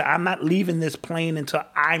 You know what I'm saying? I'm not leaving this plane until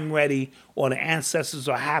I'm ready or the ancestors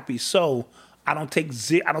are happy. So I don't take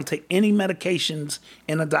any medications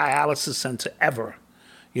in a dialysis center ever.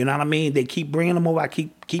 You know what I mean? They keep bringing them over. I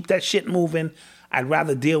keep that shit moving. I'd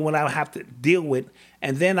rather deal with what I have to deal with.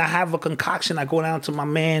 And then I have a concoction. I go down to my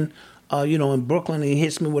man, in Brooklyn, and he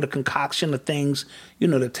hits me with a concoction of things,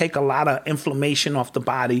 to take a lot of inflammation off the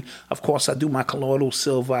body. Of course, I do my colloidal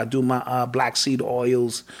silver. I do my black seed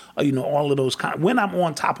oils, all of those when I'm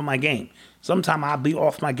on top of my game. Sometimes I'll be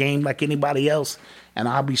off my game like anybody else, and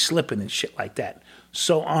I'll be slipping and shit like that.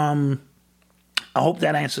 So I hope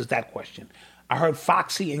that answers that question. I heard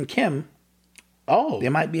Foxy and Kim. Oh. There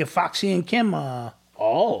might be a Foxy and Kim. Now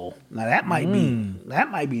that might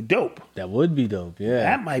be dope. That would be dope, yeah.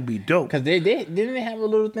 That might be dope. Because didn't they have a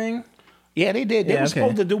little thing? Yeah, they did. They were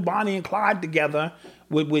supposed to do Bonnie and Clyde together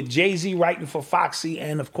with Jay-Z writing for Foxy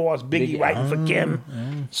and, of course, Biggie writing for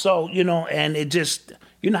Kim. So, and it just,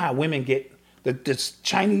 how women get, the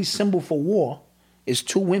Chinese symbol for war is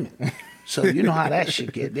 2 women. So you know how that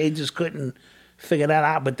shit get. They just couldn't figure that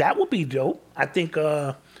out. But that would be dope. I think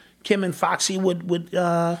Kim and Foxy would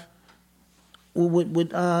enjoy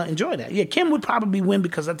that. Yeah, Kim would probably win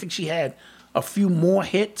because I think she had a few more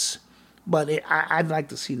hits. But I'd like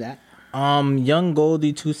to see that. Young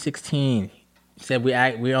Goldie 216 said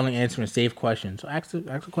we're only answering safe questions. So ask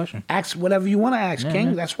a question. Ask whatever you want to ask, King.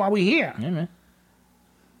 Man. That's why we're here. Yeah, man.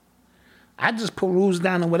 I just peruse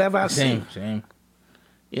down on whatever I see. Same.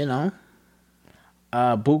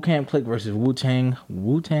 Boot Camp Click versus Wu-Tang.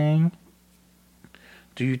 Wu-Tang.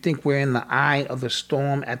 Do you think we're in the eye of the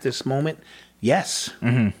storm at this moment? Yes.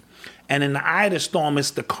 Mm-hmm. And in the eye of the storm,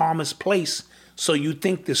 it's the calmest place. So you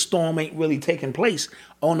think the storm ain't really taking place.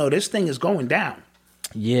 Oh, no, this thing is going down.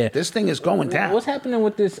 Yeah. This thing is going down. What's happening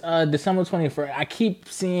with this December 21st? I keep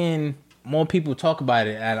seeing more people talk about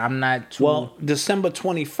it, and I'm not too... Well, December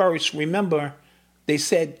 21st, remember, they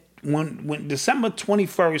said when December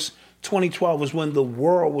 21st, 2012 was when the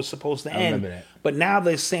world was supposed to end. I remember that. But now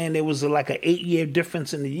they're saying there was like an 8-year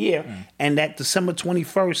difference in the year, and that December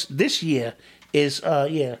 21st this year is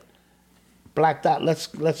Black Dot.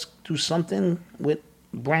 Let's do something with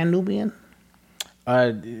Brand Nubian.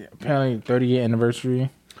 Apparently 30-year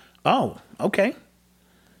anniversary. Oh, okay.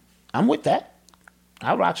 I'm with that.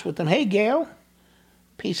 I rocks with them. Hey, Gail.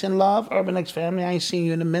 Peace and love, Urban X family. I ain't seen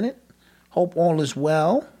you in a minute. Hope all is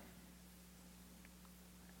well.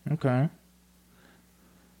 Okay.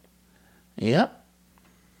 Yep.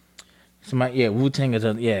 Wu-Tang is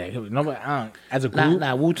as a group.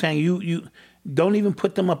 Nah, Wu-Tang, you don't even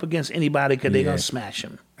put them up against anybody because they're going to smash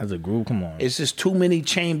them. As a group, come on. It's just too many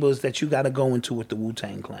chambers that you got to go into with the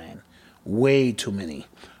Wu-Tang Clan. Way too many.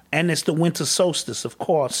 And it's the winter solstice, of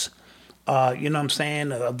course. You know what I'm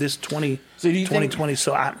saying? Of this 2020. So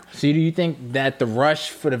do you think that the rush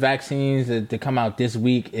for the vaccines to come out this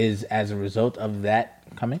week is as a result of that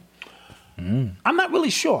coming? I'm not really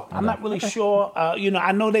sure. I'm not really sure.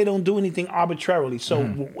 I know they don't do anything arbitrarily.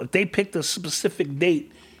 So if they picked a specific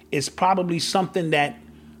date, it's probably something that,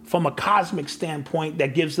 from a cosmic standpoint,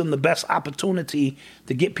 that gives them the best opportunity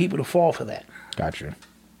to get people to fall for that. Gotcha.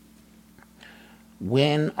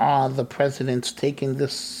 When are the presidents taking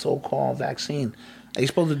this so-called vaccine? They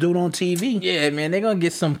supposed to do it on TV. Yeah, man, they're gonna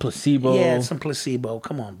get some placebo. Yeah, some placebo.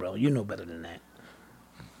 Come on, bro. You know better than that.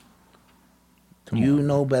 You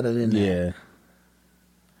know better than that. Yeah.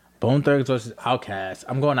 Bone Thugs versus Outkast.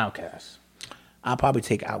 I'm going Outkast. I'll probably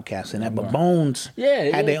take Outkast in that. But Bones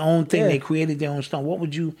Yeah, had their own thing. yeah. They created their own stuff. What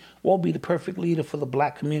would be the perfect leader for the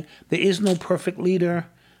black community? There is no perfect leader.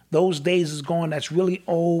 Those days is gone. That's really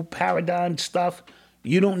old paradigm stuff.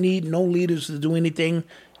 You don't need no leaders to do anything.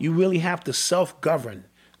 You really have to self-govern.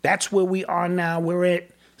 That's where we are now. We're at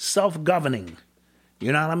self-governing.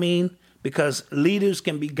 You know what I mean? Because leaders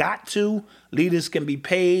can be got to. Leaders can be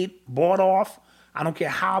paid, bought off. I don't care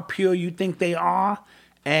how pure you think they are.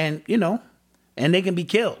 And, you know, and they can be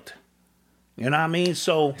killed. You know what I mean?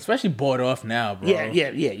 So especially bought off now, bro.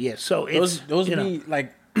 Yeah. So it's those you be know,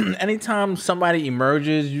 like anytime somebody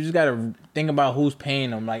emerges, you just gotta think about who's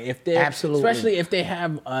paying them. Like if they especially if they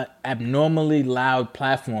have an abnormally loud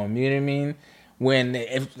platform, you know what I mean? When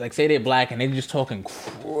if like say they're black and they're just talking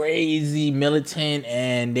crazy militant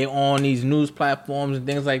and they're on these news platforms and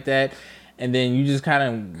things like that, and then you just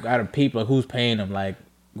kind of gotta peep like who's paying them. Like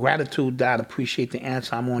gratitude, Dad. Appreciate the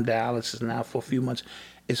answer. I'm on dialysis now for a few months.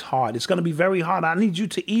 It's hard. It's gonna be very hard. I need you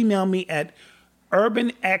to email me at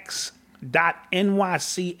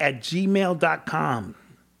urbanx.nyc@gmail.com.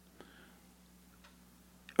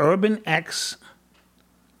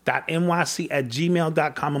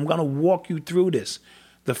 urbanx.nyc@gmail.com. I'm going to walk you through this.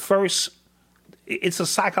 It's a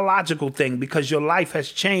psychological thing because your life has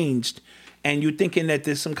changed and you're thinking that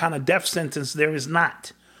there's some kind of death sentence. There is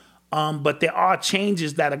not. But there are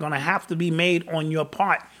changes that are going to have to be made on your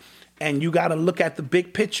part. And you got to look at the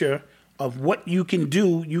big picture of what you can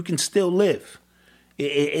do. You can still live.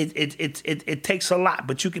 It takes a lot,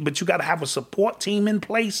 but you got to have a support team in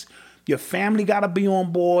place. Your family got to be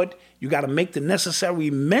on board. You got to make the necessary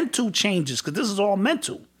mental changes because this is all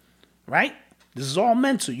mental, right? This is all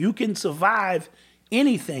mental. You can survive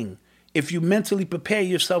anything if you mentally prepare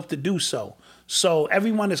yourself to do so. So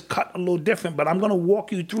everyone is cut a little different, but I'm going to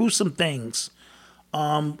walk you through some things.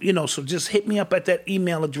 So just hit me up at that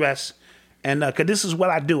email address, and because this is what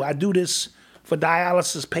I do. I do this for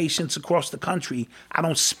dialysis patients across the country. I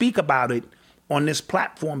don't speak about it on this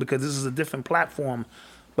platform because this is a different platform,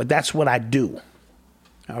 but that's what I do.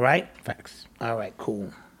 All right? Facts. All right,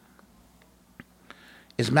 cool.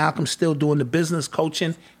 Is Malcolm still doing the business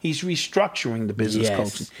coaching? He's restructuring the business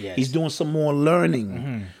coaching. Yes. He's doing some more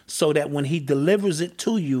learning so that when he delivers it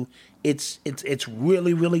to you, it's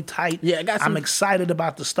really, really tight. Yeah, I'm excited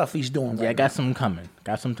about the stuff he's doing. Yeah, I got something coming.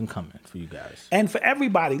 Got something coming for you guys. And for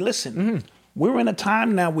everybody, listen, we're in a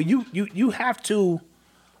time now where you have to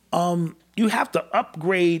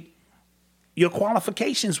upgrade your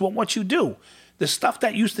qualifications with what you do. The stuff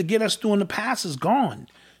that used to get us through in the past is gone.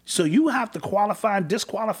 So you have to qualify and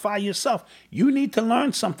disqualify yourself. You need to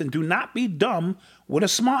learn something. Do not be dumb with a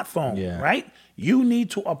smartphone, right? You need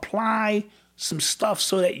to apply some stuff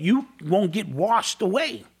so that you won't get washed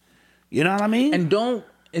away. You know what I mean? And don't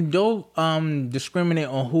discriminate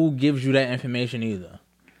on who gives you that information either.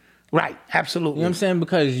 Right, absolutely. You know what I'm saying?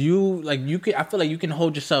 Because I feel like you can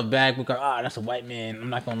hold yourself back because that's a white man. I'm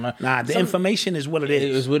not gonna learn. Nah, the information is what it is. It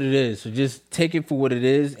is what it is. So just take it for what it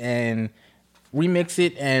is and remix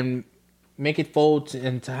it and make it fold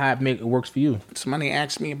into how it works for you. Somebody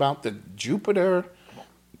asked me about the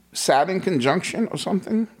Jupiter-Saturn conjunction or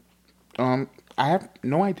something. I have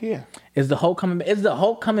no idea. Is the Hulk coming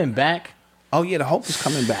back? Oh yeah, the Hulk is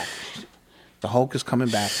coming back. The Hulk is coming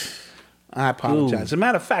back. I apologize. Dude. As a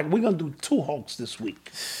matter of fact, we're gonna do 2 Hulks this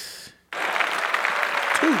week. 2.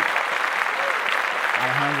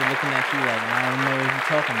 Alejandro looking at you like, I don't know what you're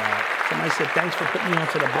talking about. Somebody said, thanks for putting me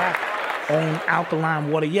onto the black-owned alkaline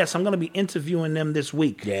water. Yes, I'm gonna be interviewing them this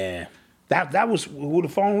week. Yeah. That was who the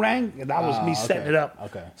phone rang. That was me setting it up.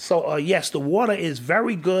 Okay. So yes, the water is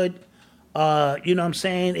very good. You know what I'm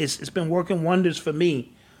saying? It's been working wonders for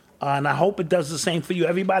me, and I hope it does the same for you.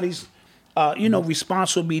 Everybody's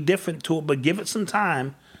response will be different to it, but give it some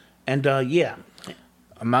time. And yeah.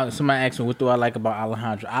 Somebody asked me, what do I like about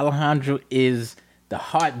Alejandro? Alejandro is the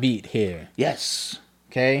heartbeat here. Yes.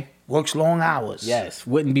 Okay? Works long hours. Yes.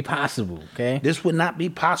 Wouldn't be possible. Okay? This would not be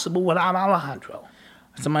possible without Alejandro.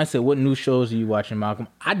 Somebody said, what new shows are you watching, Malcolm?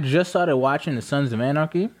 I just started watching The Sons of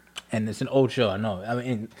Anarchy, and it's an old show, I know. I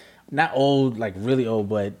mean, not old, like really old,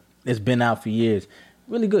 but it's been out for years.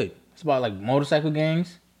 Really good. It's about like motorcycle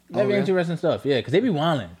gangs. Very interesting stuff, yeah, because they be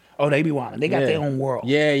wilding. Oh, they be wilding. They got their own world.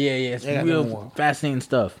 Yeah. It's real fascinating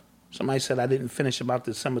stuff. Somebody said I didn't finish about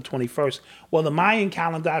December 21st. Well, the Mayan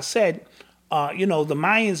calendar, I said, the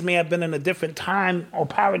Mayans may have been in a different time or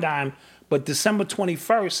paradigm, but December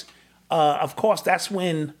 21st, of course, that's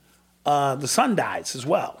when the sun dies as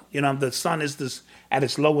well. You know, the sun is this at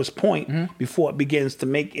its lowest point before it begins to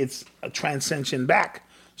make its transcension back.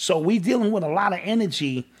 So we dealing with a lot of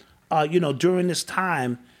energy, during this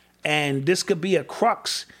time, and this could be a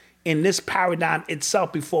crux in this paradigm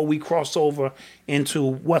itself before we cross over into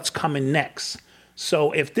what's coming next.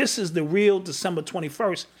 So if this is the real December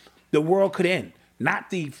 21st, the world could end.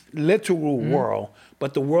 Not the literal world,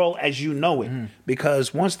 but the world as you know it.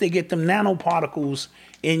 Because once they get them nanoparticles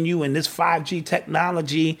in you and this 5G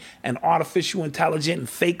technology and artificial intelligence and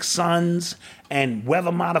fake suns and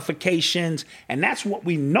weather modifications, and that's what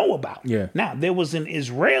we know about. Yeah. Now, there was an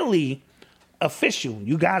Israeli official,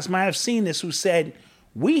 you guys might have seen this, who said,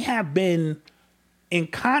 we have been in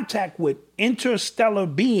contact with interstellar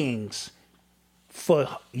beings for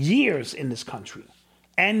years in this country.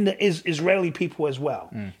 And the Israeli people as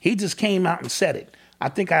well. He just came out and said it. I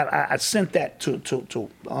think I sent that to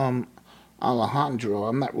Alejandro.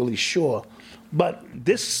 I'm not really sure. But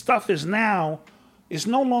this stuff is no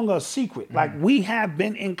longer a secret. Like, we have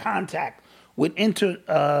been in contact with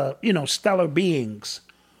stellar beings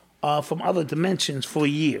from other dimensions for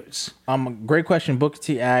years. Great question. Booker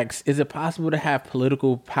T asks, is it possible to have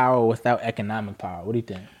political power without economic power? What do you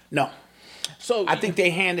think? No. So I think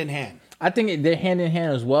they're hand in hand. I think they're hand in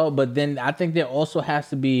hand as well, but then I think there also has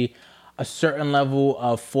to be a certain level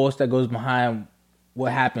of force that goes behind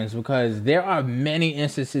what happens, because there are many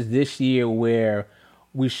instances this year where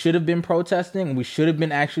we should have been protesting, we should have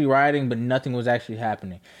been actually rioting, but nothing was actually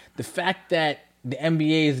happening. The fact that the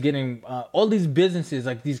NBA is getting all these businesses,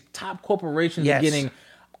 like these top corporations, are getting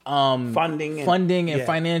funding and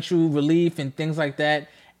financial relief and things like that.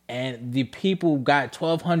 And the people got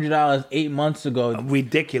 $1,200 8 months ago.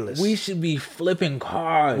 Ridiculous. We should be flipping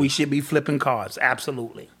cars.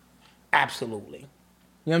 Absolutely. Absolutely. You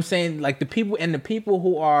know what I'm saying? Like the people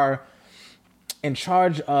who are in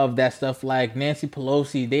charge of that stuff, like Nancy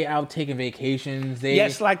Pelosi, they out taking vacations.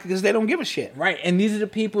 Because they don't give a shit. Right. And these are the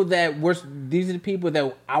people that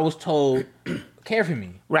I was told care for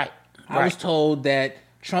me. Right. I was told that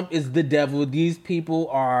Trump is the devil. These people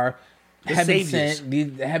are heaven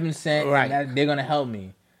sent, right. And they're gonna help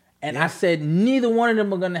me. And I said neither one of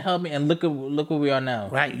them are gonna help me. And look where we are now.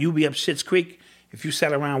 Right, you be up Schitt's Creek if you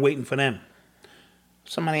sat around waiting for them.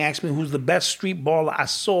 Somebody asked me who's the best street baller I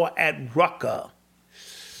saw at Rucker.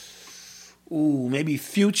 Ooh, maybe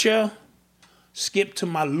Future, Skip to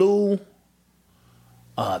Malou,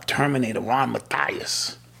 Terminator, Ron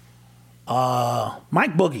Matthias,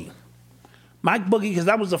 Mike Boogie, because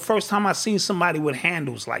that was the first time I seen somebody with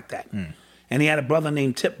handles like that. And he had a brother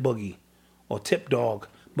named Tip Boogie or Tip Dog.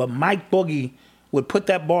 But Mike Boogie would put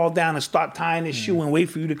that ball down and start tying his shoe and wait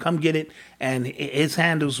for you to come get it. And his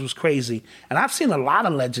handles was crazy. And I've seen a lot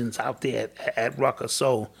of legends out there at Rucker.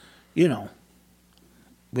 So,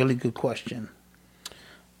 really good question.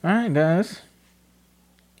 All right, guys.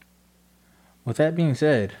 With that being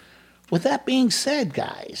said,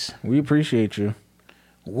 guys, we appreciate you.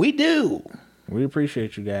 We do. We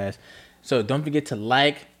appreciate you guys. So don't forget to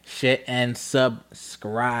like, share, and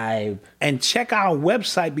subscribe. And check our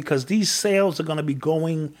website because these sales are going to be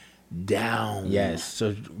going down. Yes.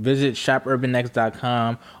 So visit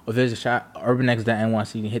shopurbanx.com or visit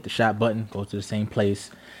shopurbanx.nyc. You can hit the shop button, go to the same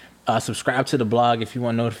place. Subscribe to the blog if you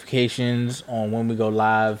want notifications on when we go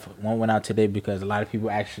live. One went out today because a lot of people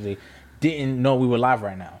actually didn't know we were live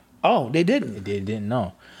right now. Oh, they didn't? They didn't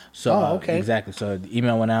know. So, okay. Exactly. So the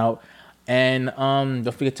email went out. And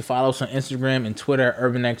don't forget to follow us on Instagram and Twitter at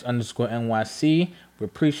urbanx_NYC. We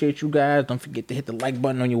appreciate you guys. Don't forget to hit the like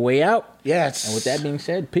button on your way out. Yes. And with that being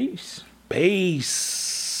said, peace.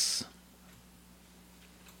 Peace.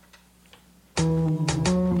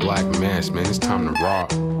 Black mass, man, it's time to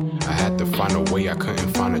rock. I had to find a way, I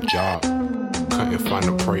couldn't find a job. Couldn't find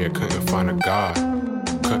a prayer, couldn't find a God.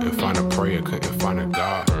 Couldn't find a prayer, couldn't find a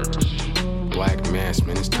God. Black mass,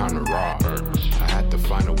 man, it's time to rock. I had to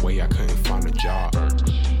find a way, I couldn't find a job.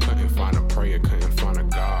 Couldn't find a prayer, couldn't find a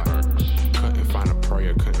God. Couldn't find a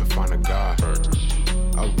prayer, couldn't find a God.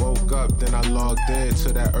 I woke up, then I logged in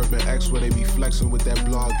to that Urban X where they be flexing with that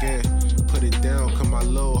blog in. Put it down, cause my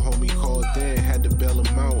little homie called in. Had to bail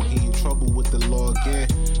him out, he in trouble with the law again.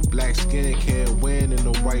 Black skin can't win in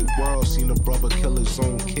the white world. Seen a brother kill his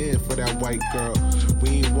own kid for that white girl. We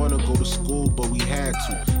ain't wanna go to school, but we had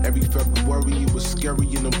to. Every February it was scary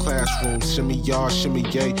in them classrooms. Shimmy y'all, shimmy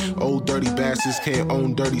yay. Old dirty bastards can't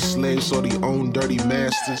own dirty slaves, or they own dirty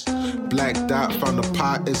masters. Black Dot found a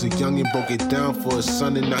pot as a youngin', broke it down for his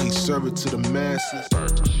son, and now he serve it to the masses.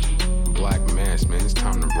 Black mass, man, it's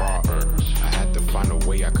time to rock. I had to find a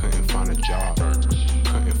way, I couldn't find a job.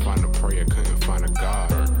 Couldn't find a prayer, couldn't find a God.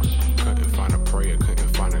 Couldn't find a prayer, couldn't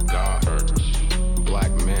find a God.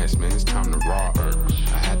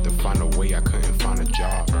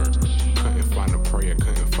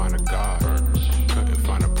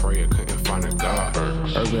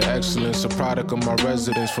 Urban excellence, a product of my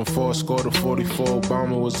residence. From 40 to 44,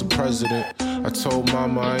 Obama was the president. I told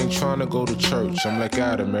mama I ain't tryna go to church. I'm like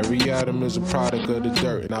Adam, every Adam is a product of the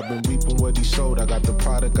dirt. And I've been reaping what he sowed, I got the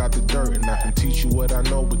product out the dirt. And I can teach you what I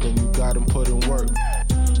know, but then you gotta put in work.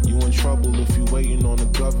 You in trouble if you waiting on the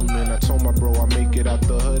government. I told my bro I make it out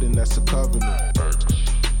the hood and that's a covenant.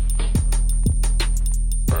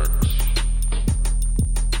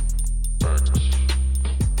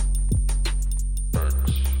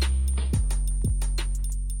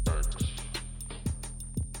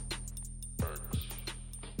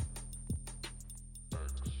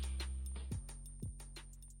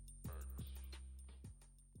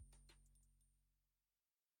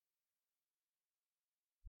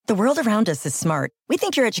 The world around us is smart. We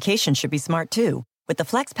think your education should be smart too. With the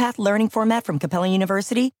FlexPath learning format from Capella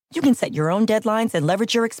University, you can set your own deadlines and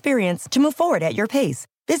leverage your experience to move forward at your pace.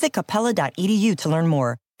 Visit capella.edu to learn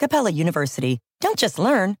more. Capella University. Don't just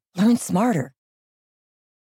learn, learn smarter.